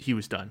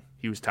done.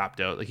 He was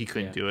tapped out. Like, he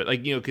couldn't do it.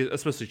 Like, you know, 'cause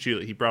especially too,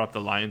 he brought up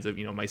the lines of,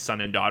 you know, my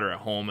son and daughter at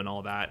home and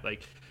all that.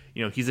 Like,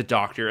 you know, he's a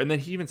doctor, and then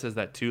he even says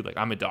that too. Like,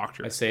 I'm a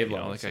doctor. I save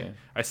lives. Like,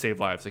 I save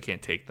lives. I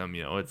can't take them.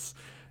 You know, it's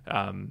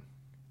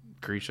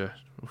Grisha.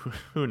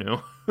 Who knew?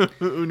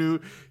 Who knew?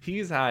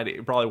 He's had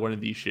probably one of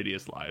the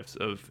shittiest lives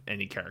of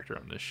any character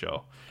on this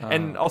show.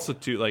 And also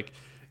too, like,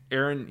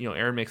 Aaron. You know,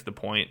 Aaron makes the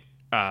point.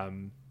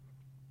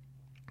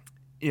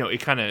 You know,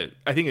 it kind of,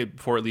 I think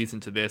before it leads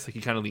into this, like,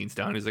 he kind of leans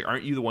down. He's like,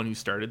 aren't you the one who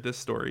started this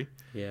story?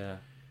 Yeah.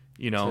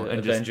 You know, and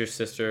avenge your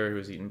sister who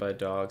was eaten by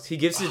dogs. He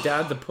gives his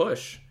dad the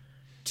push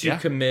to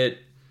commit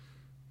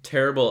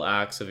terrible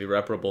acts of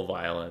irreparable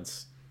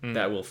violence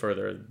that will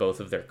further both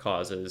of their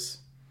causes.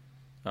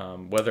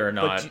 Whether or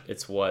not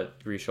it's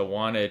what Grisha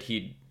wanted,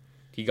 he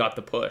got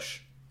the push.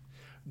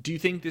 Do you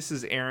think this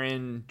is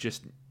Aaron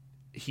just,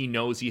 he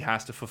knows he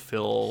has to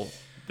fulfill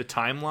the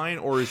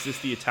timeline, or is this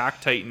the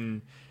Attack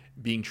Titan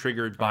being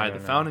triggered by the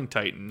Founding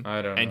Titan?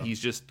 I don't know. And he's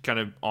just kind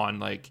of on,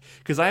 like,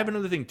 because I have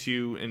another thing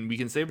too, and we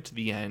can save it to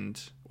the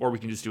end, or we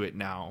can just do it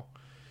now.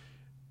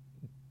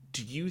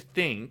 Do you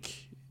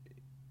think,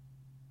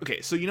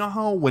 okay, so you know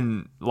how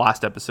when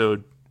last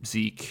episode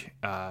Zeke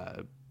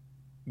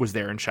was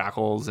there in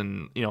shackles,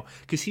 and, you know,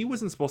 because he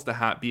wasn't supposed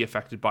to be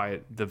affected by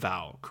the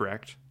vow,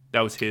 correct?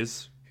 That was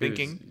his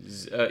thinking.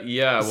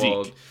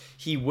 Well,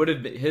 he would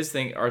have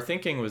been, our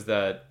thinking was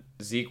that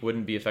Zeke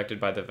wouldn't be affected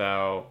by the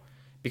vow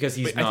because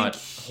he's not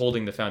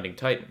holding the Founding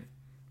Titan.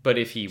 But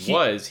if he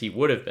was, he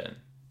would have been.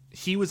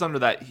 He was under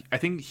that, I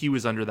think he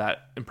was under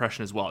that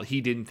impression as well.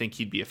 He didn't think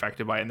he'd be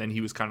affected by it, and then he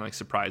was kind of like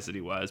surprised that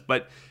he was.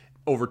 But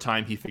over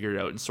time, he figured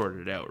it out and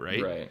sorted it out,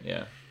 right? Right,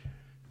 yeah.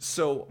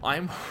 So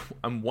I'm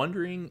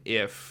wondering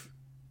if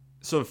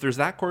there's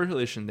that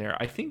correlation there,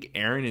 I think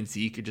Aaron and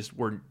Zeke just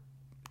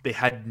they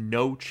had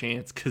no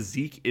chance, because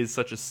Zeke is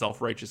such a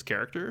self-righteous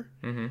character.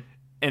 Mm-hmm.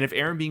 And if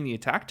Aaron being the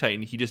Attack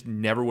Titan, he just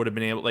never would have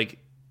been able, like,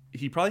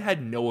 he probably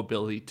had no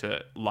ability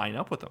to line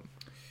up with him.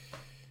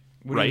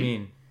 What do you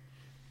mean?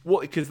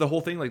 Well, because the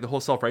whole thing, like the whole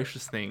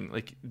self-righteous thing,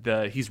 like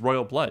he's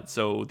royal blood,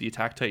 so the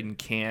Attack Titan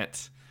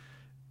can't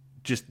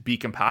just be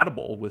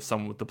compatible with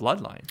someone with the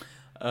bloodline.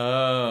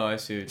 Oh, I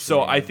see.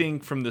 So I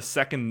think from the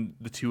second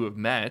the two have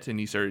met and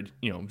he started,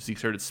 you know, Zeke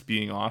started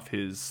spewing off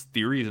his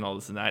theories and all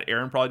this and that,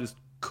 Aaron probably just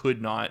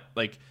could not,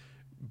 like,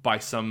 by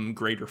some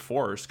greater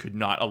force, could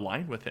not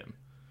align with him.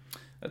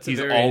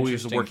 He's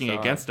always working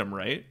against him,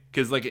 right?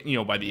 Because, like, you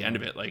know, by the end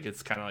of it, like,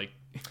 it's kind of like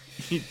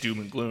doom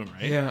and gloom,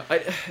 right?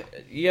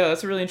 Yeah,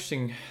 that's a really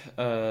interesting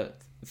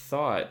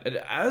thought.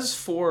 As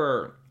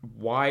for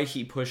why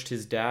he pushed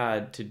his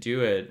dad to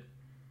do it,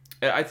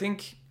 I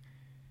think,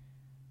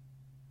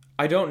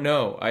 I don't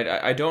know.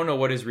 I don't know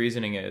what his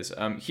reasoning is.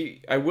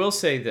 I will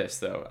say this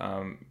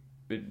though.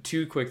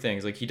 Two quick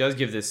things. Like, he does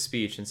give this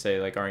speech and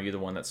say, like, aren't you the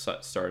one that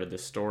started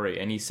this story?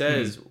 And he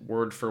says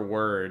word for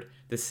word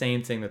the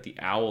same thing that the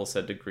owl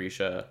said to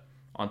Grisha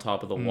on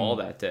top of the wall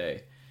that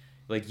day.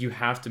 Like, you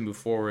have to move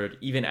forward.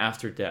 Even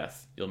after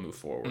death, you'll move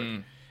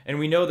forward. And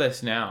we know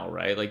this now,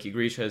 right? Like,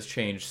 Grisha has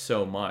changed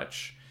so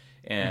much.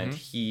 And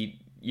he,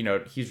 you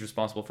know, he's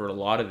responsible for a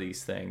lot of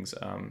these things.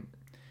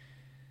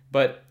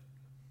 But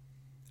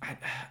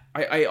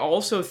I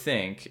also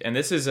think, and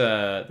this is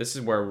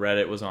where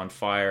Reddit was on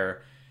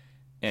fire,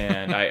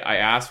 and I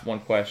asked one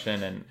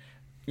question, and,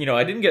 you know,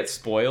 I didn't get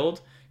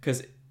spoiled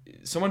because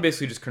someone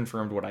basically just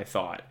confirmed what I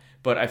thought.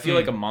 But I feel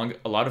like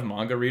a lot of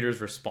manga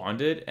readers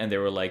responded, and they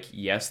were like,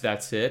 yes,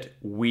 that's it.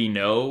 We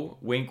know,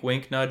 wink,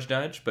 wink, nudge,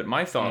 nudge. But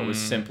my thought was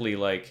simply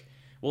like,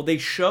 well, they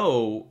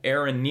show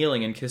Aaron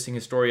kneeling and kissing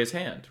Historia's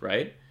hand,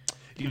 right?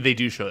 They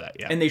do show that,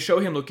 yeah. And they show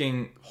him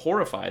looking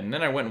horrified. And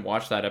then I went and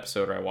watched that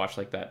episode, or I watched,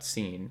 like, that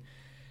scene.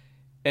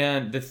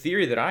 And the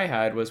theory that I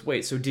had was,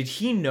 wait, so did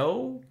he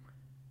know?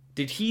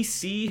 Did he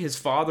see his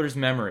father's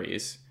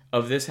memories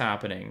of this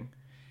happening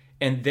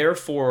and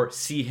therefore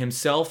see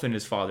himself in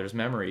his father's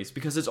memories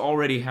because it's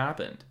already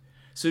happened?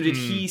 So did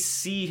he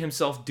see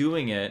himself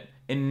doing it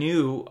and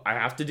knew, I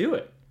have to do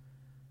it?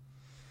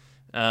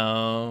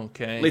 Oh,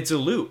 okay. It's a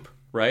loop,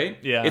 right?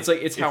 Yeah.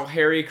 It's how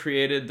Harry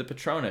created the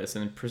Patronus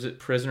and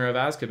Prisoner of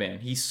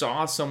Azkaban. He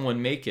saw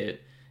someone make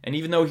it, and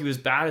even though he was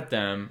bad at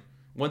them,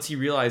 once he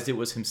realized it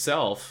was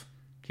himself,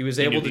 he was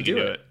able to do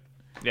it.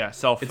 Yeah,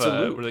 it's a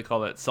loop. What do they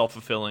call that?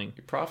 Self-fulfilling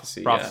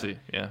prophecy.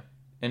 Yeah.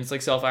 And it's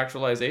like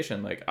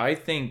self-actualization. Like, I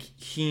think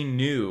he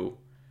knew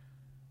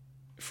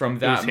from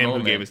that moment. It was him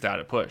who gave his dad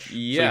a push.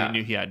 Yeah. So he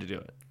knew he had to do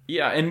it.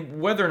 Yeah,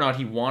 and whether or not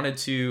he wanted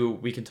to,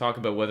 we can talk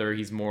about whether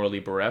he's morally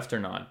bereft or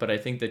not, but I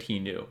think that he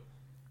knew.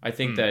 I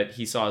think that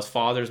he saw his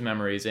father's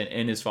memories, and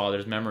in his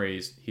father's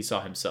memories, he saw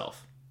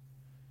himself.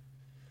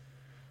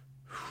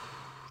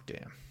 Damn.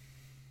 Does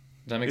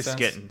that make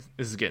sense?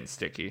 This is getting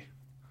sticky.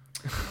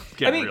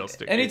 Real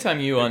sticky.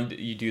 Anytime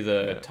you do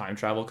the time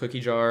travel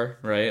cookie jar,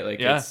 right? Like,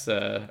 it's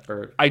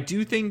I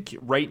do think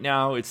right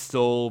now it's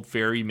still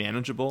very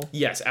manageable.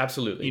 Yes,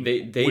 absolutely.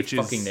 They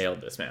fucking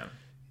nailed this, man.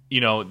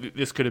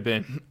 this could have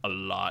been a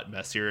lot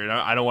messier, and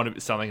I don't want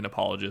to sound like an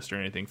apologist or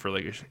anything for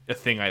like a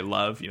thing I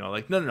love.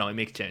 Like no, it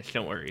makes sense.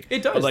 Don't worry.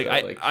 It does. But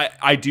like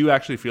I do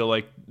actually feel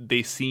like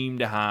they seem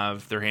to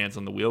have their hands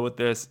on the wheel with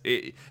this.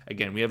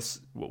 Again, we have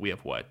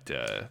what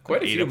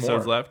quite 8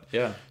 episodes more left.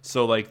 Yeah.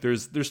 So like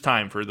there's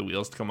time for the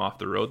wheels to come off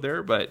the road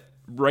there, but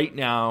right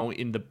now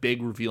in the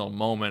big reveal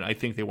moment, I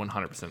think they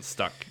 100%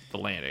 stuck the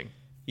landing.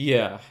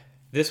 Yeah.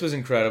 This was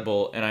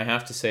incredible, and I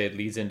have to say it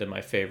leads into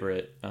my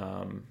favorite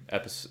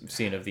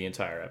scene of the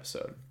entire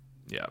episode.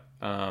 Yeah.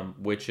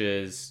 Which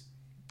is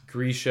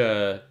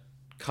Grisha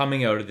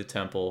coming out of the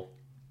temple.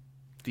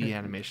 The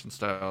animation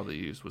style they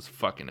used was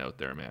fucking out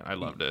there, man. I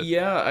loved it.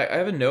 Yeah, I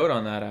have a note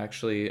on that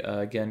actually.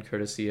 Again,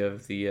 courtesy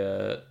of the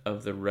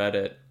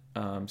Reddit,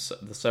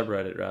 the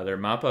subreddit rather.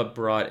 Mappa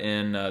brought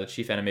in the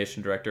chief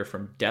animation director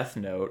from Death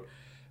Note,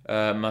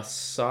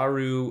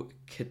 Masaru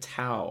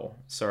Kitao.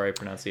 Sorry,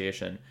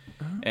 pronunciation.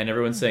 And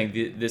everyone's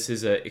saying this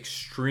is a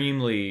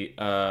extremely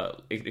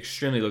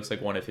looks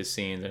like one of his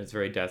scenes, and it's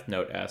very Death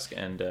Note-esque.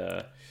 And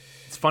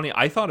it's funny.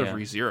 I thought of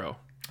ReZero.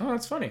 Oh,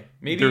 that's funny.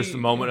 Maybe there's the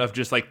moment of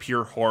just like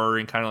pure horror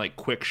and kind of like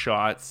quick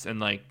shots,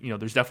 and like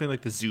there's definitely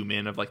like the zoom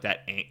in of like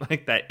that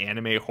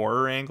anime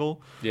horror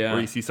angle,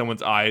 where you see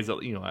somene's eyes, at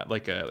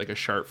like a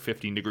sharp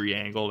 15-degree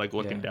angle, like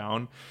looking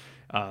down.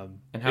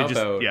 And how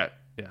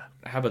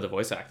about the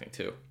voice acting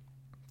too?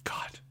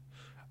 God.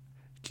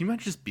 Can you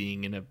imagine just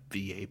being in a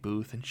VA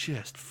booth and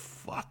just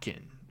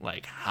fucking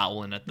like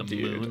howling at the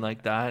moon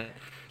like that?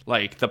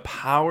 Like the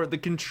power, the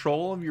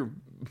control of your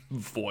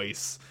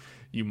voice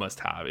you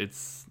must have.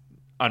 It's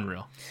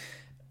unreal.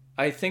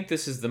 I think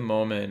this is the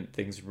moment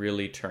things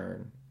really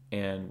turn,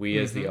 and we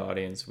as the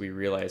audience, we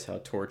realize how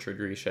tortured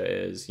Grisha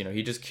is.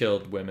 He just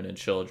killed women and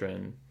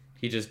children.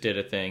 He just did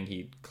a thing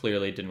he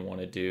clearly didn't want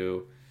to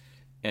do.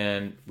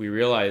 And we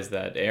realize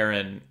that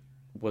Eren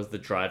was the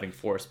driving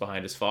force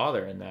behind his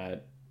father, and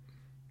that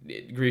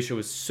Grisha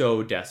was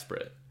so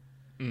desperate.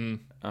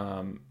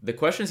 The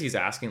questions he's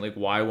asking, like,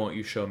 why won't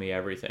you show me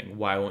everything?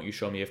 Why won't you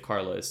show me if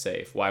Carla is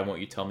safe? Why won't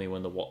you tell me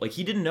when the wall... Like,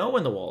 he didn't know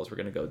when the walls were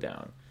going to go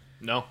down.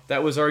 No.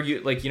 That was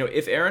argued... Like,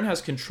 if Eren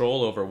has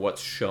control over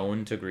what's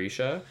shown to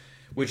Grisha,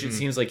 which it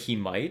seems like he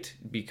might,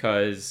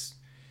 because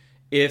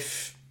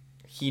if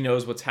he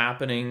knows what's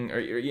happening, or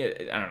I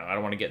don't know, I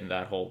don't want to get into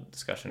that whole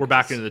discussion. We're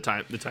back into the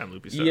time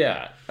loop.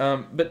 Yeah,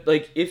 but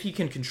like if he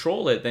can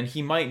control it, then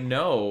he might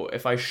know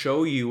if I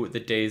show you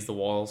the days the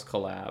walls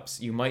collapse,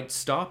 you might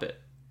stop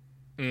it.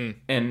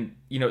 And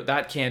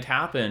that can't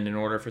happen in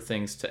order for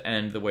things to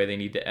end the way they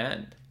need to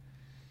end.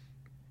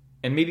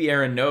 And maybe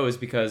Eren knows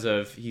because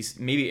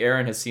maybe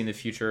Eren has seen the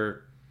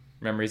future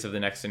memories of the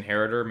next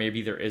inheritor.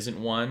 Maybe there isn't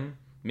one.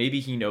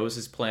 Maybe he knows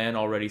his plan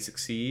already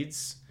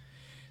succeeds.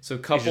 So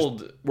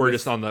we're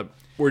just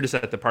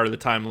at the part of the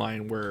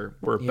timeline where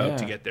we're about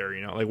to get there,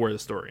 like where the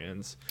story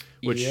ends,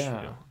 which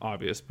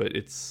obvious, but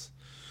it's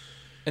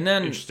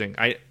interesting.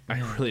 I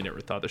really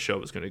never thought the show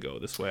was going to go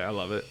this way. I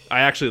love it.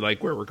 I actually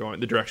like where we're going,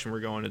 the direction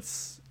we're going.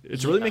 It's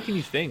really making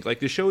you think. Like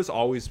the show is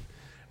always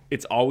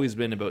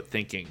been about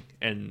thinking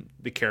and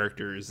the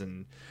characters,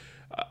 and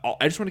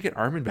I just want to get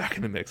Armin back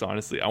in the mix.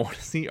 Honestly, I want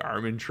to see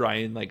Armin try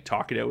and like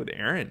talk it out with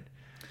Eren,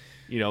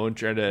 and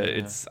try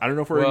to. I don't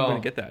know if we're even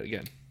going to get that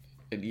again.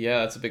 Yeah,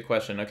 that's a big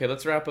question. Okay,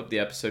 let's wrap up the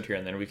episode here,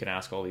 and then we can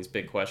ask all these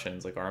big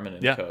questions like Armin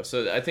and Co.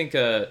 So I think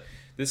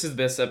this is the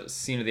best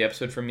scene of the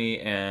episode for me,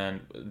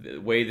 and the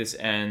way this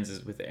ends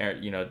is with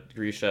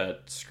Grisha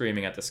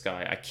screaming at the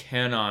sky. I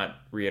cannot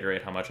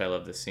reiterate how much I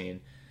love this scene.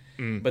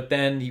 But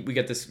then we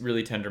get this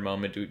really tender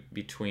moment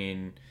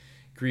between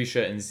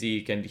Grisha and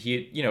Zeke, and he,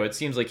 it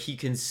seems like he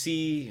can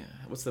see.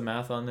 What's the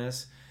math on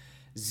this?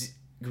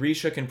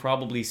 Grisha can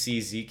probably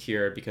see Zeke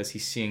here because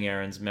he's seeing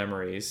Eren's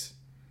memories,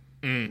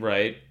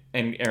 right?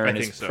 And Eren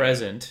is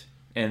present,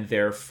 and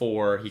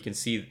therefore he can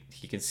see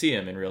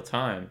him in real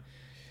time,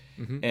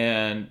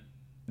 and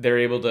they're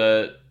able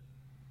to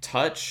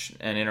touch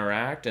and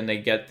interact, and they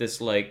get this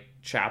like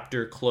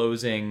chapter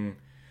closing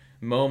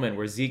moment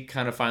where Zeke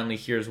kind of finally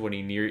hears what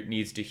he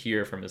needs to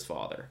hear from his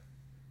father.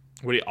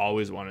 What he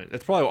always wanted.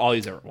 That's probably all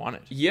he's ever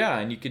wanted. Yeah,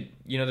 and you could,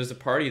 there's a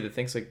party that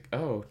thinks like,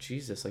 oh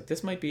Jesus, like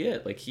this might be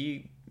it. Like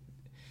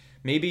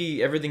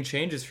maybe everything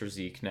changes for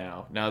Zeke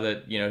now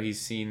that, he's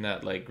seen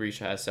that, like,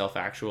 Grisha has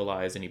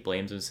self-actualized and he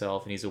blames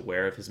himself and he's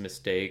aware of his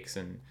mistakes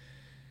and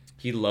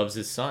he loves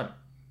his son.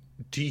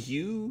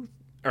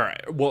 All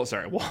right, well,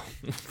 sorry, we'll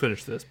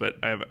finish this, but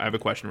I have a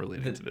question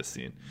related to this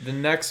scene. The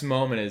next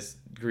moment is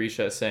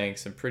Grisha saying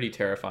some pretty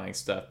terrifying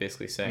stuff,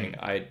 basically saying,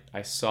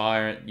 I saw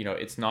Eren,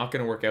 it's not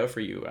going to work out for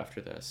you after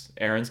this.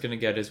 Eren's going to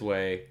get his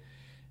way.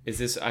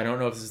 I don't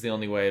know if this is the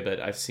only way, but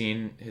I've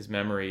seen his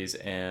memories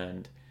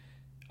and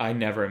I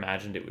never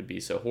imagined it would be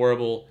so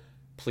horrible.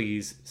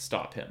 Please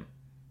stop him.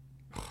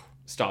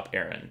 Stop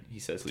Eren, he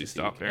says. Please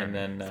stop Eren. And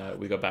then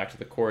we go back to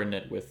the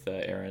coordinate with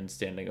Eren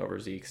standing over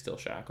Zeke, still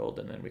shackled,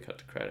 and then we cut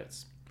to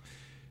credits.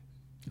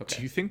 Okay.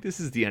 Do you think this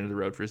is the end of the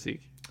road for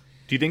Zeke?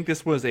 Do you think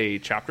this was a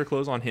chapter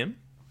close on him?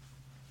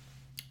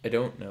 I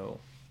don't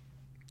know.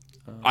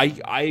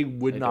 I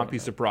would not don't be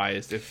know.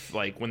 surprised if,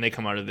 like, when they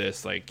come out of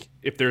this, like,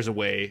 if there's a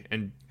way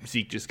and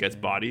Zeke just gets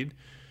bodied.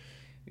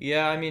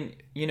 Yeah, I mean,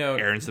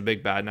 Aaron's the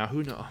big bad now.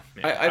 Who knows?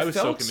 Man, I I was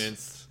felt- so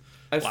convinced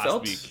I last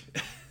felt week.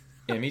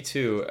 Yeah, me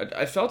too.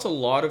 I felt a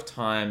lot of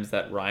times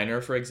that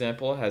Reiner, for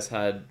example, has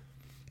had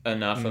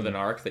enough of an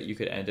arc that you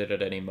could end it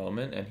at any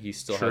moment, and he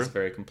still has a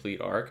very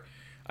complete arc.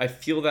 I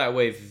feel that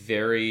way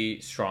very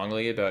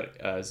strongly about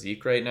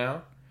Zeke right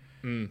now.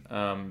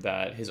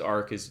 That his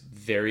arc is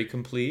very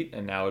complete,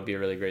 and now would be a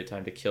really great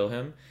time to kill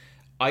him.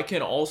 I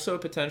can also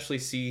potentially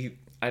see.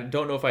 I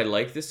don't know if I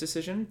like this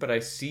decision, but I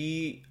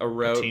see a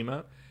route. Team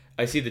up.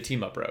 I see the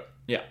team up route.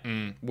 Yeah.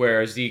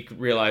 Where Zeke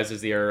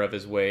realizes the error of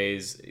his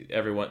ways.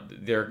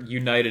 They're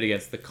united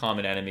against the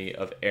common enemy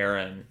of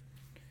Aaron.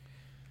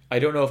 I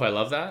don't know if I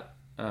love that.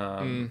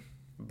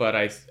 But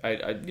I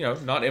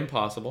not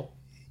impossible.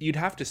 You'd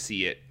have to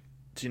see it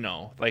to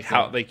know, like,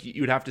 how, like,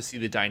 you'd have to see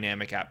the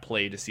dynamic at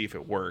play to see if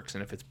it works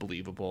and if it's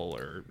believable,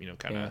 or,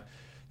 kind of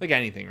like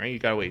anything, right? You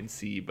gotta wait and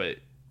see, but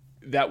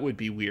that would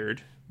be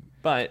weird.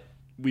 But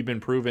we've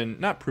been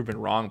not proven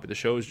wrong, but the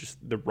show is just,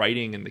 the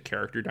writing and the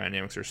character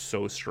dynamics are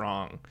so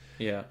strong.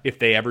 Yeah. If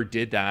they ever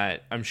did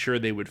that, I'm sure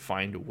they would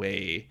find a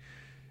way.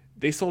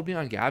 They sold me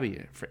on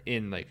Gabby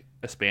in like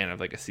a span of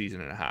like a season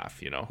and a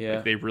half,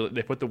 Yeah. Like,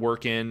 they put the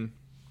work in,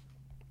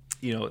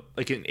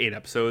 like in 8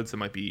 episodes, it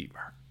might be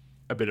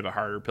a bit of a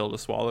harder pill to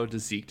swallow, to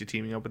Zeke to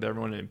teaming up with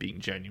everyone and being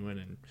genuine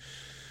and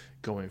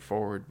going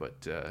forward.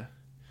 But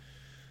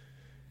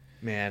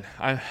man,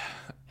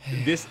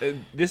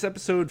 this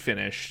episode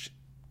finished,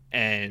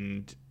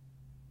 and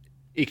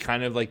it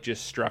kind of like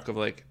just struck of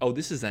like, oh,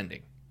 this is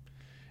ending.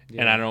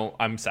 And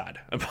I'm sad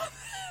about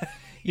that.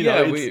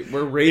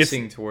 We're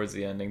racing towards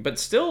the ending, but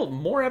still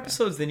more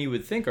episodes than you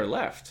would think are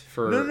left.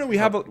 No, we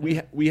have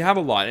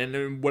a lot,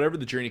 and whatever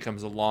the journey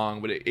comes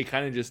along, but it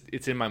kind of just,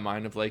 it's in my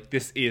mind of like,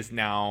 this is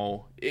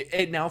now,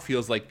 it now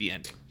feels like the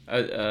ending.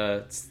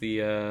 It's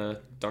the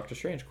Doctor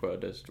Strange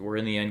quote. We're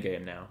in the end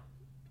game now.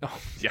 Oh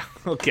yeah,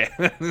 okay,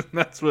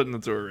 that's what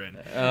we're in.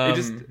 It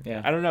just,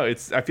 I don't know.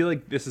 I feel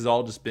like this has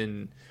all just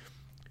been,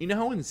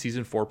 how in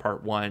season 4,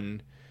 part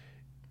 1,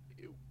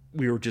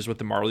 we were just with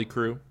the Marley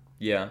crew.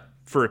 Yeah.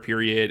 For a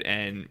period,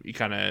 and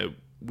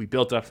we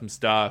built up some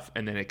stuff,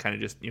 and then it kind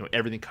of just,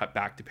 everything cut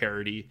back to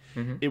parody.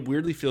 It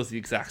weirdly feels the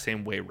exact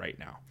same way right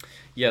now.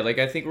 Yeah, like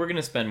I think we're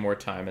gonna spend more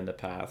time in the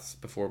paths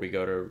before we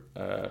go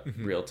to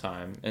real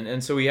time,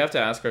 and so we have to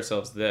ask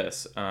ourselves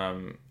this,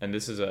 and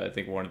this is I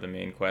think one of the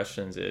main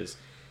questions is,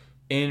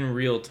 in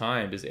real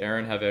time, does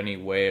Aaron have any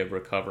way of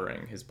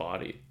recovering his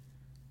body?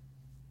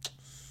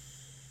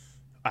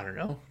 I don't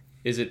know.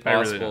 Is it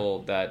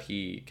possible that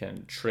he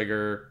can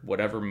trigger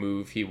whatever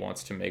move he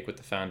wants to make with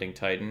the Founding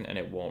Titan and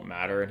it won't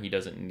matter, and he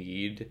doesn't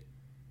need,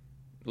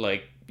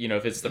 like,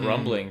 if it's the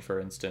rumbling, for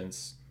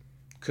instance,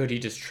 could he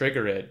just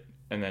trigger it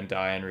and then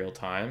die in real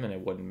time and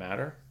it wouldn't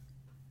matter?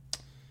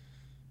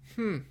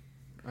 I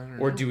don't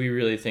know. Or do we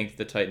really think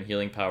the Titan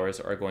healing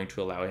powers are going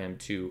to allow him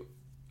to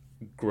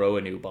grow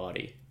a new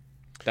body?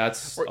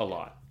 That's a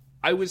lot.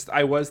 I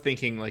was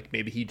thinking, like,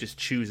 maybe he just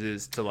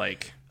chooses to,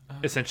 like,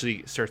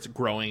 essentially starts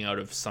growing out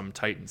of some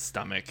Titan's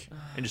stomach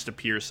and just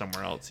appears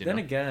somewhere else. Then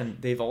again,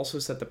 they've also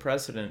set the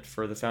precedent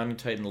for the Founding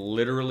Titan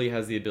literally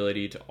has the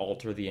ability to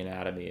alter the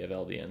anatomy of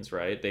Eldians,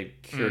 right? They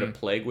cured a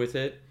plague with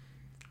it.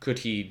 Could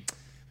he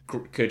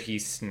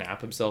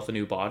snap himself a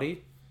new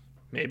body?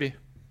 Maybe.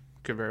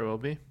 Could very well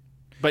be.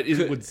 But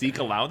would Zeke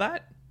allow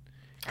that?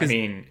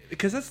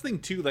 Because that's the thing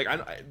too. Like,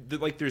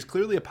 like, there's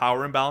clearly a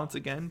power imbalance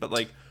again, but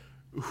like,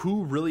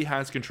 who really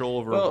has control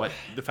over what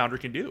the Founder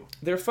can do?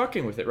 They're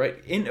fucking with it, right?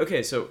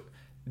 So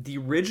the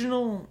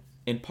original,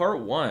 in part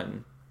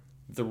 1,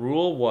 the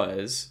rule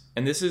was,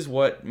 and this is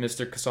what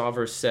Mr.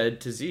 Kassaver said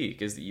to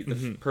Zeke, is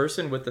the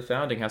person with the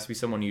Founding has to be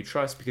someone you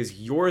trust because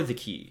you're the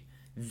key.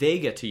 They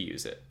get to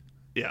use it.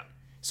 Yeah.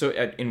 So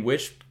in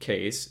which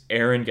case,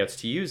 Aaron gets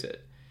to use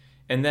it.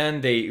 And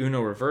then they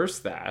Uno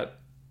reversed that,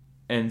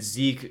 and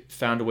Zeke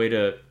found a way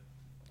to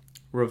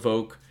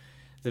revoke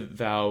the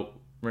vow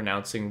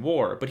renouncing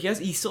war, but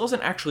he still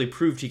hasn't actually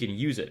proved he can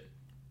use it.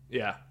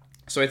 Yeah.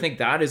 So I think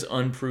that is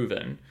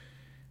unproven.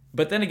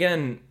 But then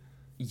again,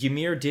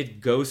 Ymir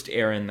did ghost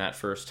Aaron that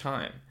first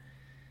time,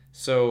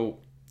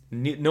 so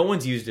no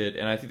one's used it.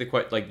 And I think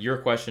your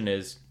question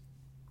is,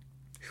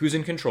 who's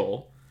in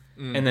control,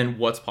 and then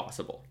what's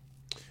possible?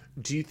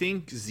 Do you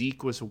think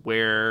Zeke was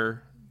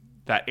aware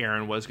that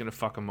Aaron was going to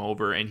fuck him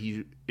over, and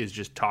he is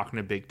just talking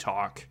a big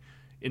talk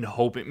in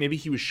hoping, maybe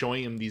he was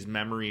showing him these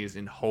memories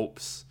in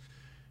hopes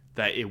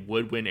that it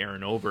would win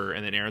Aaron over,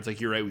 and then Aaron's like,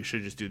 you're right, we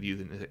should just do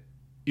the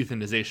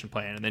euthanization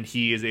plan, and then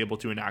he is able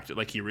to enact it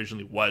like he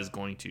originally was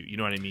going to. You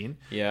know what I mean?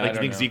 Yeah. Like, I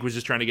think Zeke was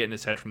just trying to get in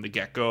his head from the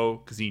get-go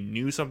because he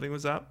knew something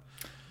was up?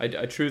 I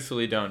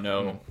truthfully don't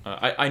know.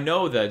 I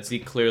know that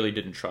Zeke clearly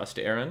didn't trust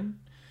Aaron.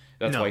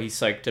 That's why he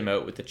psyched him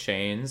out with the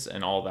chains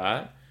and all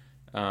that.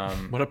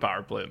 What a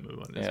power play move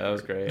on this. Yeah, that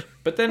was great.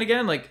 But then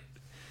again, like,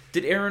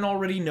 did Aaron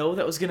already know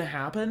that was going to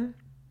happen?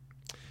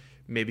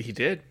 Maybe he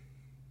did.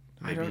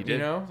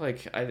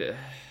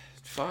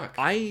 Fuck.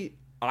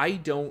 I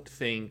don't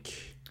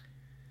think.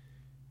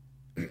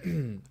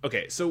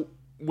 Okay, so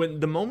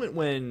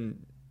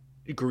when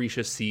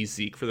Grisha sees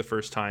Zeke for the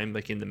first time,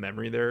 like in the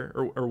memory there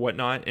or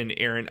whatnot, and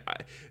Eren,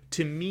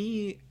 to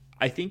me,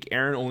 I think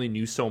Eren only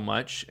knew so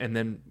much, and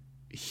then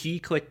he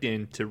clicked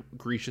into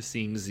Grisha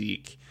seeing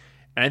Zeke,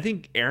 and I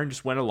think Eren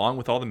just went along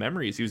with all the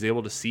memories. He was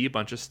able to see a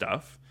bunch of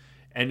stuff,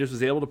 and just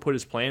was able to put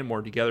his plan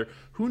more together.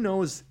 Who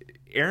knows?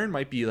 Eren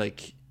might be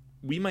like,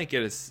 we might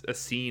get a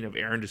scene of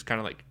Eren just kind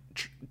of like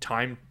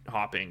time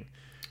hopping,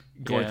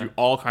 going through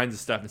all kinds of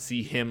stuff, and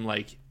see him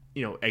like,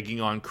 you know,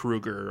 egging on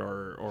Kruger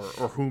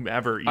or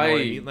whomever. You know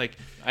what I mean? Like,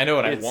 I know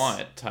what I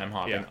want. Time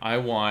hopping. Yeah. I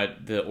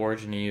want the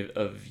origin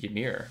of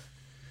Ymir.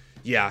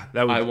 Yeah,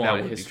 I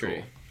want a history.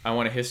 Cool. I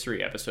want a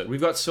history episode.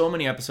 We've got so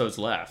many episodes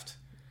left.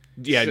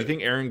 Yeah, do you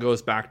think Eren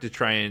goes back to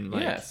try and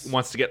like Yes.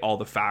 wants to get all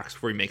the facts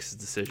before he makes his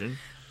decision?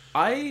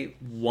 I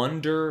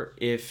wonder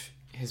if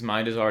his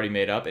mind is already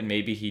made up and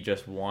maybe he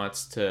just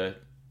wants to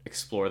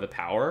explore the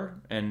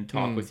power and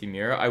talk with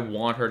Ymir. I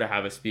want her to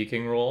have a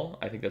speaking role.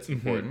 I think that's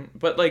important.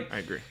 But like, I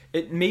agree.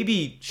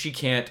 Maybe she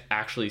can't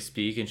actually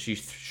speak and she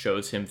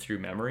shows him through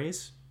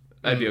memories.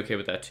 I'd be okay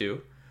with that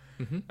too.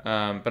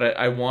 But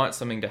I want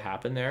something to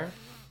happen there.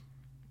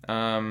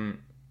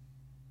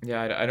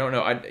 Yeah, I don't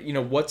know. You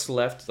know, what's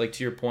left, like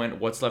to your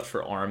point, what's left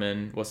for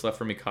Armin? What's left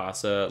for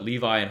Mikasa?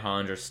 Levi and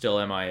Hanj are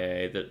still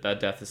MIA. That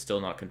death is still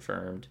not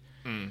confirmed.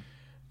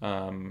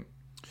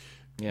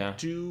 Yeah.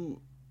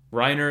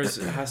 Reiner's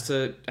has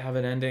to have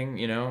an ending,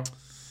 you know?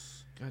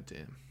 God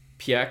damn.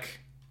 Pieck,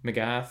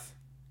 Magath.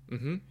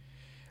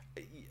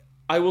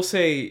 I will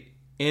say,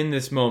 in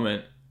this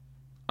moment,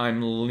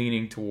 I'm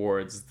leaning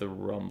towards the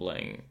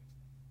rumbling.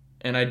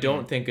 And I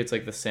don't think it's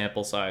like the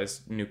sample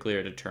size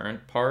nuclear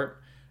deterrent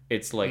part.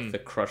 It's like the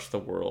crush the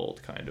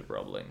world kind of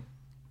rumbling.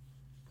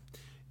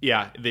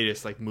 Yeah, they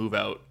just like move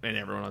out and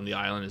everyone on the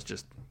island is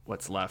just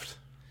what's left.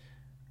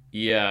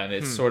 Yeah, and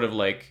it's sort of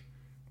like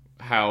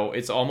how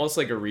it's almost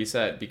like a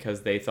reset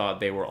because they thought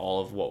they were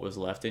all of what was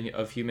left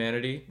of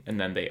humanity, and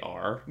then they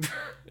are.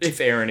 If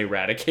Eren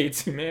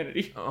eradicates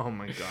humanity. Oh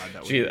my god,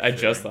 that would Gee, be I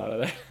just thought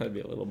of that. That'd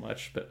be a little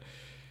much, but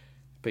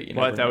you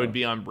know. But that would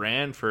be on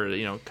brand for,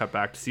 you know, cut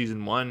back to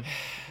season 1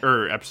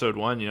 or episode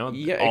 1, you know.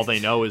 Yeah, all they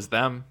know is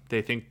them.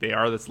 They think they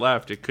are that's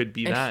left. It could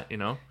be and that, you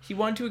know. He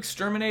wanted to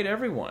exterminate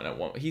everyone at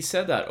one. He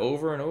said that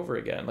over and over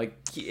again.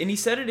 Like he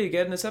said it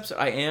again in this episode.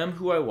 I am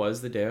who I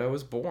was the day I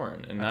was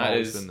born, and I've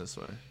always been this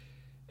way.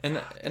 And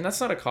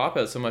that's not a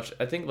cop-out so much.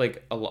 I think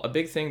like a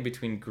big thing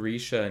between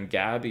Grisha and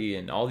Gabi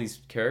and all these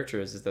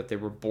characters is that they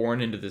were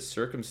born into this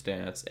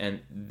circumstance,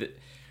 and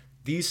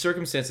these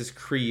circumstances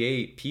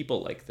create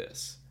people like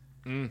this.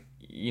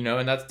 You know,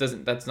 and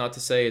that's not to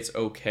say it's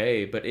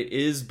okay, but it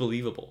is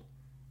believable.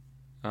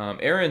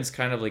 Eren's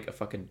kind of like a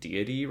fucking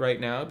deity right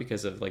now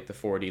because of like the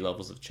 4D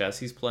levels of chess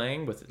he's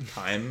playing with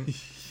time.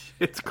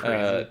 It's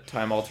crazy.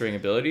 Time-altering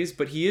abilities,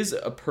 but he is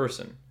a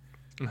person.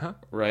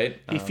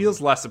 Right? He feels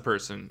less a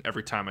person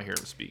every time I hear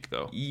him speak,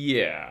 though.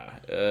 Yeah.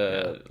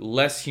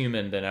 Less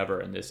human than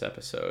ever in this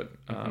episode.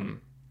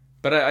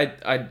 But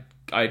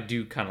I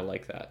do kind of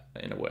like that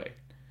in a way.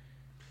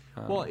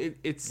 Well,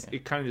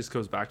 it kind of just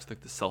goes back to like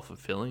the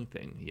self-fulfilling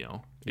thing, you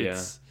know.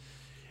 Yeah.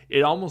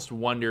 It almost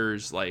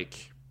wonders,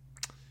 like,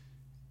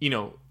 you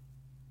know,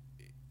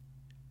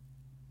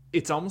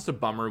 it's almost a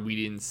bummer we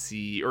didn't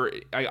see, or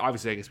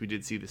obviously I guess we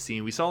did see the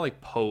scene. We saw like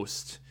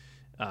post,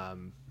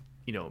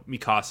 you know,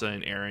 Mikasa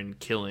and Eren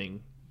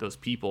killing those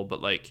people,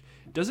 but like,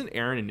 doesn't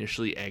Eren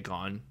initially egg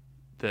on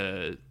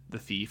the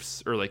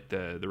thieves or like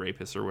the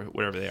rapists or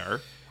whatever they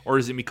are, or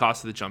is it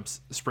Mikasa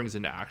that springs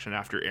into action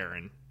after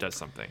Eren does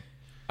something?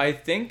 I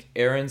think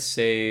Eren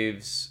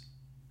saves.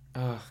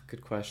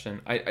 Good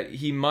question.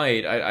 He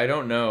might. I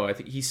don't know. I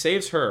think he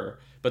saves her,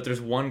 but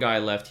there's one guy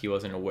left he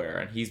wasn't aware,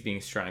 and he's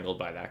being strangled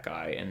by that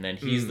guy, and then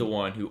he's the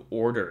one who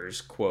orders,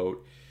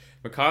 quote,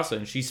 Mikasa,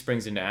 and she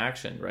springs into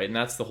action, right? And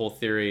that's the whole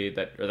theory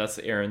that's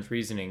Eren's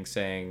reasoning,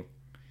 saying,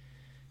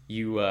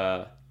 you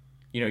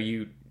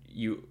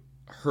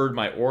heard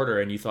my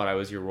order and you thought I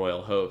was your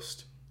royal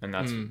host, and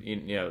that's you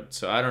know.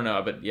 So I don't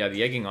know, but yeah,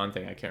 the egging on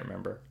thing I can't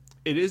remember.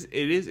 It is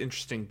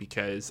interesting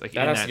because like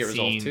that in has to get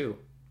scene resolved too.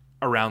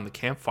 Around the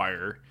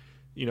campfire,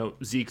 you know,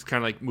 Zeke's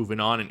kind of like moving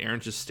on, and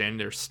Eren's just standing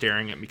there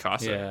staring at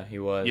Mikasa. Yeah, he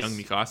was young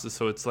Mikasa.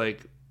 So it's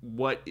like,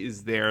 what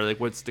is there? Like,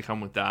 what's to come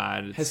with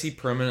that? Has he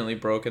permanently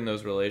broken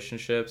those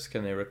relationships?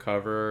 Can they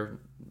recover?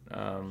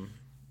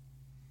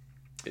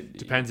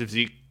 Depends if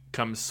Zeke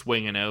comes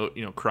swinging out,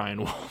 you know, crying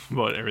wolf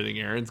about everything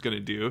Eren's gonna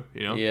do.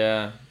 You know,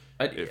 yeah.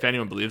 If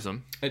anyone believes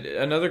him.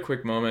 Another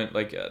quick moment,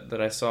 like that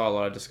I saw a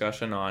lot of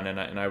discussion on,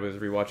 and I was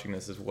rewatching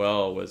this as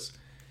well, was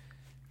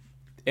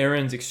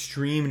Eren's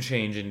extreme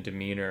change in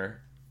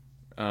demeanor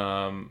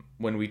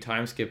when we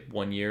time skip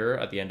 1 year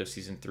at the end of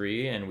season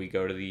 3, and we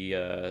go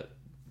to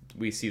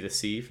we see the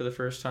sea for the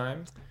first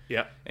time.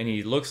 Yeah, and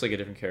he looks like a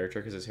different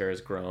character because his hair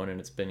has grown and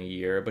it's been a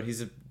year, but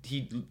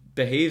he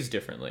behaves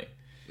differently.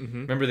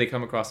 Remember, they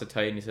come across a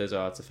Titan and he says,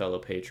 "Oh, it's a fellow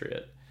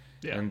patriot."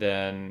 Yeah. And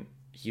then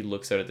he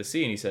looks out at the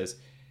sea and he says,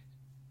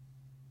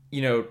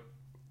 you know,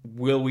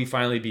 will we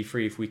finally be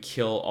free if we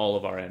kill all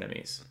of our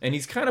enemies? And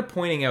he's kind of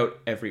pointing out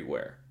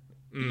everywhere.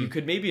 You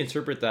could maybe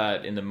interpret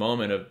that in the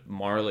moment of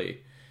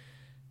Marley,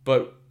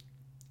 but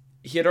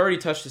he had already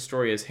touched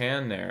Historia's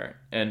hand there.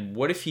 And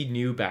what if he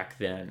knew back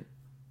then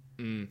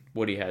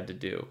what he had to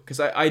do? Because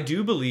I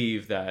do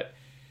believe that,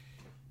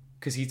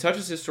 because he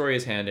touches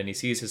Historia's hand and he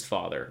sees his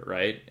father,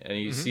 right? And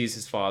he sees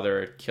his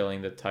father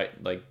killing the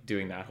Titan, like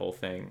doing that whole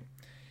thing.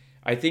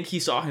 I think he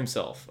saw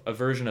himself, a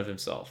version of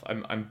himself.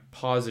 I'm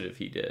positive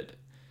he did.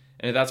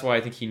 And that's why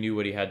I think he knew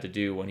what he had to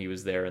do when he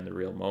was there in the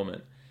real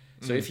moment.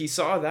 So if he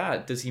saw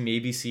that, does he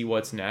maybe see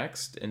what's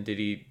next? And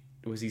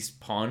was he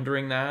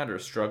pondering that or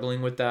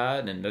struggling with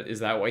that? And is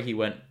that why he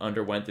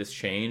underwent this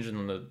change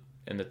in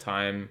the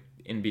time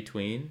in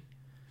between?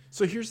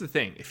 So here's the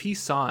thing. If he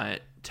saw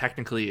it,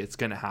 technically it's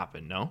going to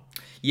happen, no?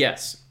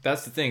 Yes.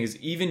 That's the thing, is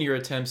even your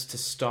attempts to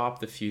stop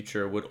the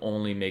future would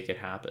only make it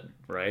happen,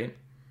 right?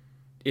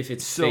 If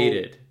it's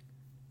fated.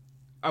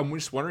 I'm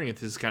just wondering if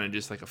this is kind of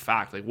just like a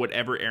fact. Like,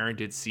 whatever Eren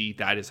did see,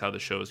 that is how the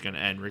show is going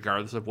to end,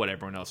 regardless of what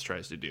everyone else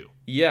tries to do.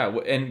 Yeah,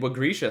 and what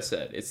Grisha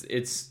said,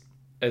 it's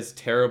as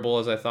terrible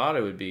as I thought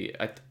it would be.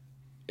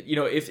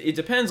 If it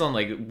depends on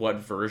like what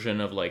version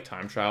of like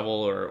time travel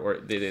or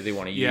they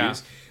want to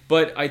use.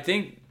 But I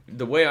think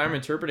the way I'm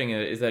interpreting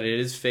it is that it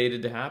is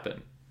fated to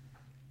happen.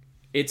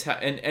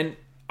 And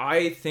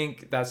I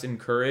think that's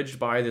encouraged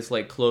by this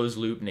like closed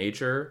loop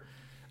nature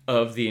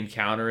of the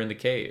encounter in the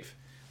cave.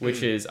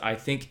 Which is, I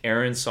think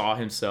Eren saw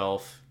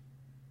himself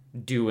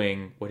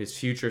doing what his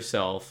future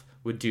self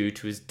would do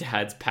to his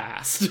dad's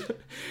past.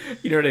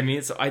 You know what I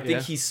mean? So I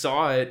think he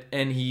saw it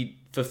and he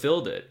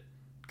fulfilled it.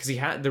 Because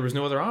there was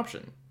no other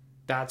option.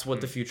 That's what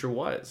the future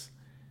was.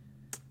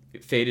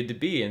 It fated to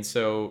be.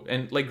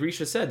 And like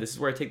Grisha said, this is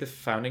where I take the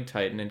founding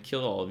titan and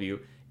kill all of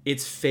you.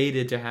 It's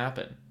fated to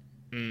happen.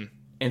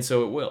 And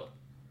so it will.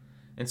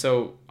 And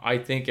so I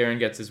think Eren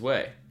gets his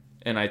way.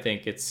 And I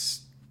think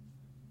it's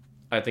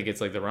like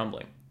the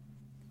rumbling.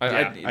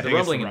 The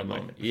rumbling in the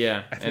moment.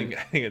 Yeah. I think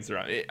it's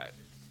rumbling.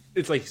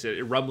 It's like you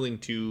said, rumbling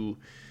to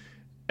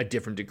a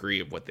different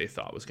degree of what they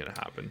thought was going to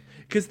happen.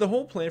 Because the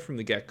whole plan from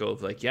the get-go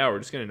of like, we're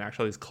just going to enact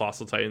all these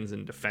colossal titans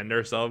and defend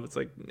ourselves. It's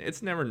like,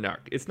 it's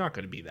not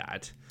going to be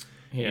that.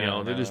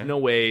 Yeah, there's no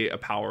way a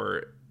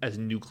power as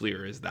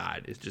nuclear as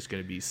that is just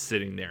going to be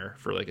sitting there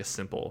for like a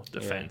simple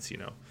defense,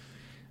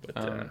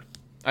 But,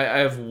 I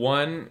have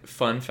one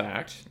fun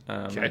fact.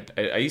 Okay.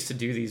 I used to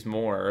do these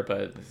more,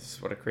 but this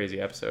is what a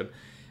crazy episode.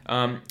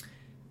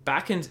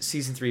 Back in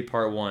season 3,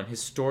 part 1,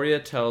 Historia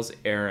tells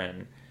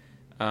Eren,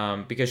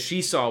 because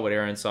she saw what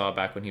Eren saw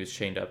back when he was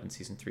chained up in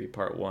season 3,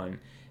 part 1,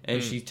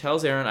 and she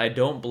tells Eren, I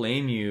don't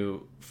blame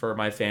you for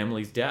my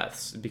family's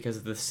deaths,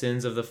 because the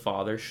sins of the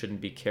father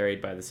shouldn't be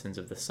carried by the sins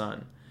of the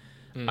son.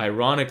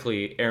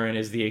 Ironically, Eren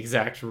is the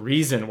exact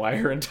reason why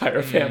her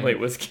entire family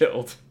was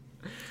killed.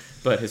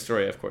 But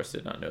Historia, of course,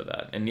 did not know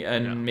that.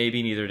 And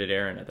maybe neither did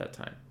Eren at that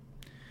time.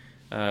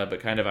 But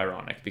kind of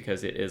ironic,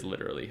 because it is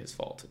literally his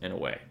fault, in a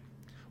way.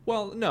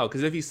 Well, no,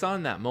 because if he saw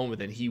in that moment,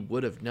 then he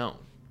would have known,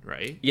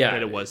 right? Yeah.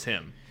 That it was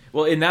him.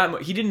 Well, in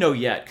that he didn't know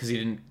yet, because he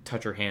didn't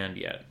touch her hand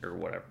yet, or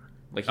whatever.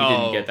 Like, he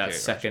didn't get that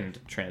second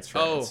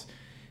transference.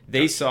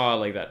 They saw,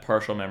 like, that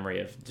partial memory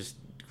of just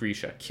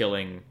Grisha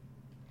killing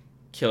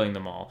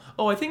them all.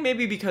 Oh, I think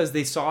maybe because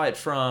they saw it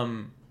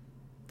from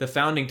the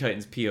Founding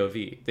Titans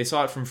POV. They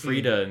saw it from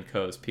Frida and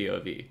Co.'s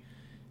POV.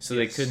 So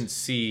they couldn't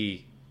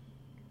see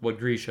what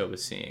Grisha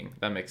was seeing.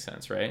 That makes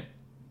sense, right?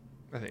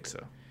 I think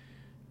so.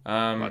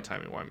 A lot of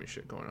timey-wimey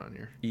shit going on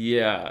here.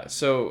 Yeah.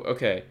 So,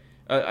 okay.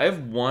 I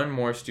have one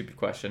more stupid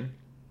question.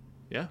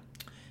 Yeah.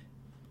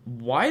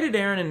 Why did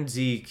Eren and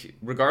Zeke,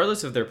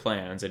 regardless of their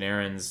plans and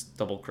Eren's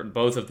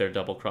both of their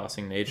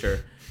double-crossing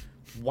nature,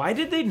 why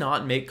did they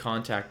not make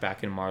contact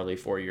back in Marley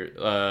for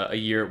a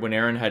year when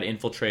Eren had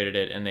infiltrated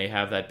it and they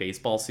have that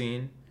baseball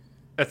scene?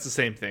 That's the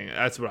same thing.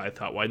 That's what I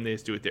thought. Why didn't they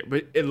just do it there?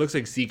 But it looks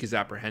like Zeke is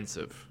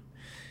apprehensive.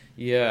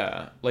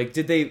 Yeah. Like,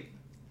 did they...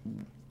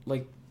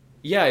 Like,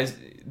 yeah,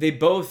 they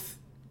both...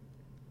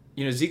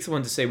 Zeke's the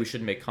one to say we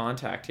shouldn't make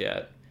contact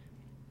yet.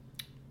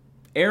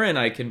 Eren,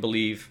 I can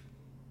believe...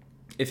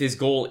 If his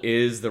goal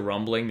is the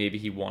rumbling, maybe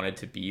he wanted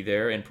to be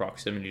there in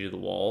proximity to the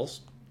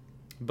walls.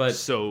 But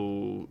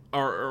so,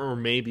 or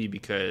maybe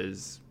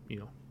because,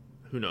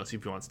 who knows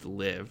if he wants to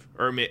live.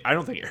 I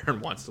don't think Eren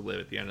wants to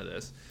live at the end of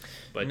this.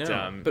 But,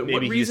 no. But maybe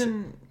what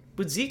reason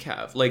would Zeke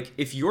have? Like,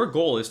 if your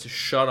goal is to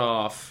shut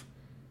off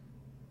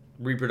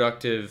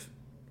reproductive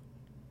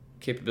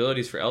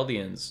capabilities for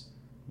Eldians,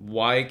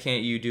 why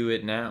can't you do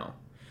it now?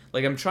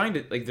 Like, I'm trying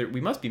to, like,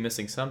 we must be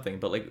missing something,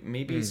 but, like,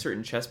 maybe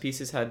certain chess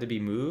pieces had to be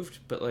moved,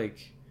 but,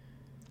 like,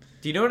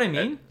 do you know what I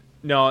mean?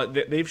 No,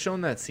 they've shown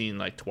that scene,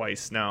 like,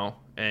 twice now,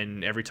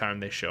 and every time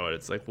they show it,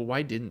 it's like, well,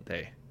 why didn't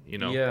they?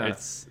 Yeah.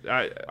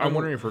 I'm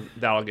wondering if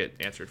that'll get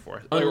answered for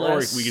us, or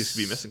if we just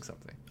be missing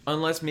something.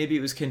 Unless maybe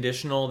it was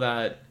conditional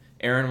that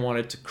Eren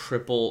wanted to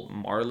cripple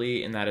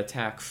Marley in that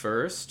attack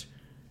first.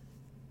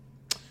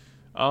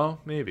 Oh,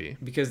 maybe.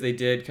 Because they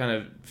did kind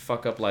of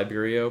fuck up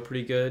Liberio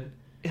pretty good.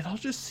 It all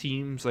just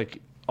seems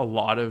like a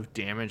lot of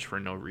damage for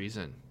no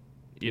reason,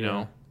 you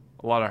know?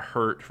 a lot of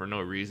hurt for no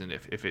reason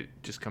if it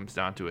just comes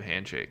down to a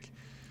handshake.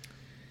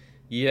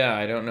 Yeah,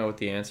 I don't know what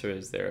the answer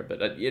is there,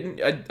 but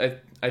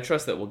I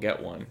trust that we'll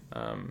get one.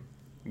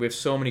 We have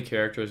so many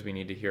characters we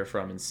need to hear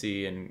from and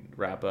see and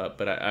wrap up,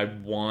 but I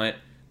want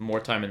more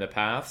time in the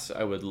paths.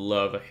 I would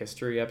love a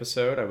history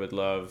episode. I would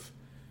love...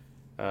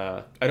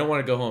 I don't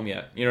want to go home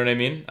yet. You know what I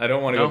mean? I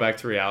don't want to go back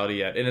to reality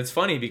yet. And it's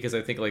funny because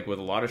I think like with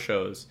a lot of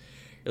shows,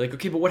 you're like,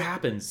 okay, but what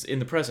happens in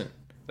the present?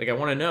 Like, I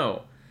want to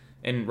know.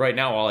 And right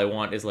now, all I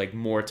want is like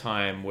more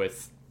time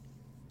with,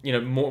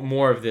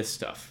 more of this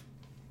stuff.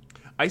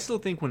 I still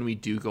think when we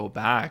do go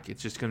back,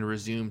 it's just going to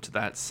resume to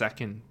that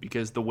second,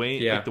 because the way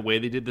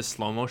they did the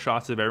slow-mo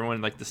shots of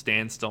everyone, like the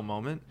standstill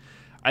moment,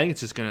 I think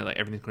it's just going to, like,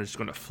 everything's just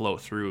going to flow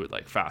through it,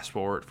 like fast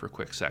forward for a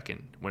quick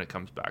second when it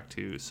comes back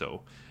to.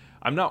 So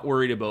I'm not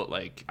worried about,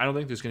 like, I don't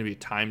think there's going to be a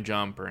time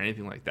jump or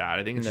anything like that.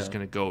 I think it's just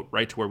going to go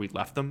right to where we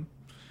left them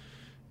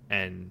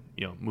and,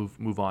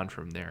 move on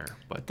from there.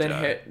 But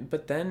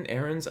then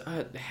Aaron's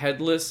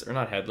headless, or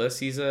not headless,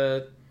 he's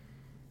a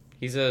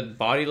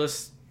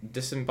bodiless,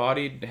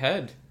 disembodied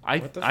head. I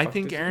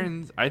think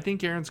Aaron's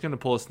going to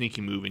pull a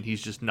sneaky move, and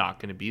he's just not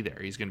going to be there.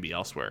 He's going to be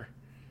elsewhere.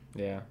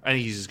 Yeah. I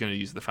think he's just going to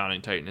use the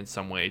Founding Titan in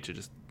some way to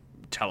just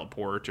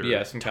teleport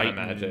or some Titan,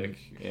 kind of magic.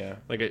 Yeah.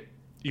 Like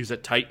use a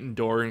Titan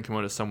door and come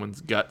out of someone's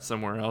gut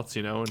somewhere else,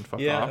 and fuck off.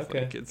 Yeah,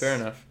 okay. Fair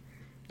enough.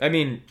 I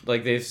mean,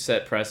 like, they've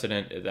set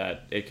precedent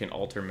that it can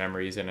alter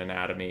memories and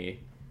anatomy,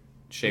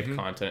 shape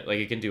content. Like,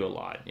 it can do a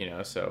lot,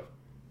 so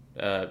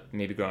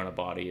maybe growing a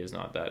body is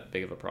not that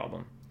big of a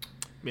problem.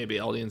 Maybe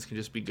Eldians can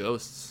just be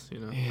ghosts,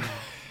 Yeah.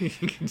 You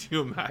can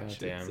do a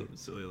magic, something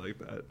silly like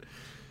that.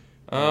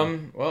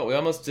 Well, we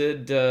almost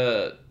did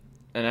an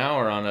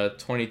hour on a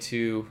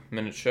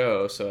 22-minute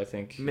show, so I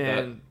think...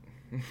 Man,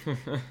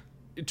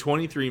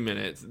 23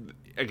 minutes.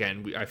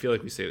 Again, I feel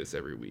like we say this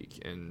every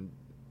week, and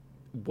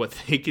what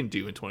they can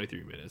do in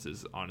 23 minutes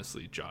is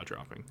honestly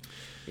jaw-dropping.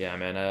 Yeah,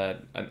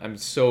 man. I'm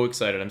so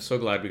excited. I'm so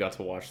glad we got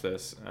to watch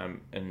this,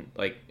 and,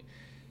 like,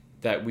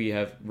 that we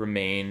have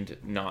remained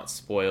not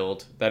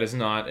spoiled. That is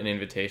not an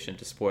invitation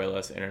to spoil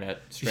us,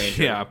 internet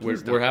stranger. Yeah,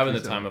 we're having the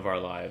time of our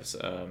lives.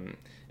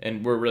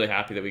 And we're really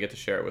happy that we get to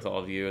share it with all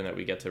of you and that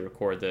we get to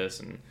record this.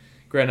 And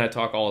Grant and I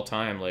talk all the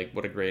time, like,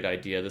 what a great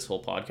idea this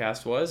whole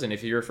podcast was. And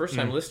if you're a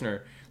first-time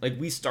listener, like,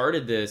 we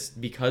started this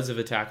because of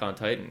Attack on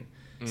Titan,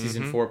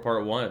 Season 4,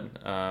 Part 1.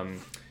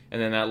 And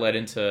then that led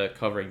into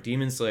covering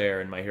Demon Slayer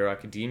and My Hero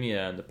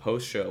Academia and the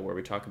post-show where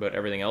we talk about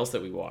everything else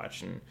that we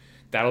watch. And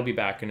that'll be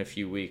back in a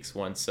few weeks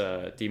once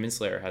Demon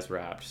Slayer has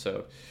wrapped.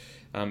 So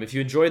if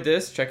you enjoyed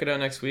this, check it out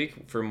next week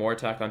for more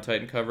Attack on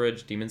Titan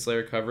coverage, Demon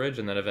Slayer coverage,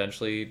 and then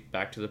eventually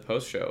back to the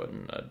post-show.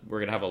 And we're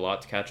going to have a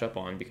lot to catch up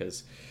on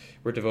because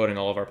we're devoting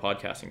all of our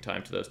podcasting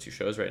time to those two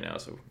shows right now.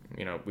 So,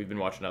 we've been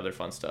watching other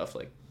fun stuff,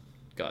 like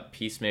got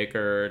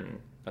Peacemaker, and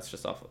that's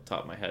just off the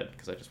top of my head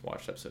because I just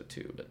watched episode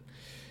 2. But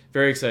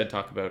very excited to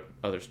talk about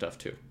other stuff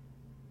too.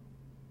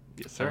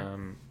 Yes, sir.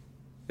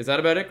 Is that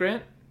about it,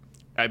 Grant?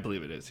 I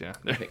believe it is, yeah.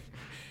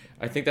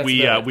 I think that's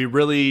we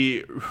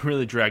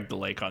really dragged the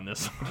lake on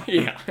this one.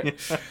 Yeah.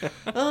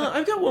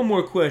 I've got one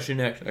more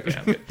question, actually. Okay,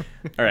 I'm good.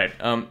 All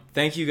right.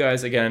 Thank you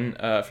guys again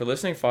for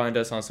listening. Find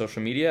us on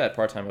social media at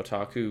Part Time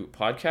Otaku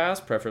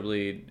Podcast,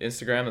 preferably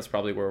Instagram. That's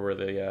probably where we're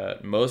the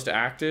most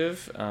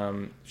active.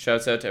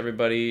 Shouts out to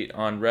everybody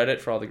on Reddit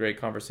for all the great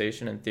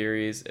conversation and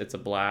theories. It's a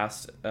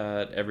blast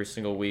every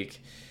single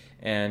week.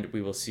 And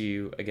we will see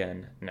you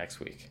again next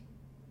week.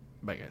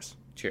 Bye, guys.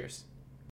 Cheers.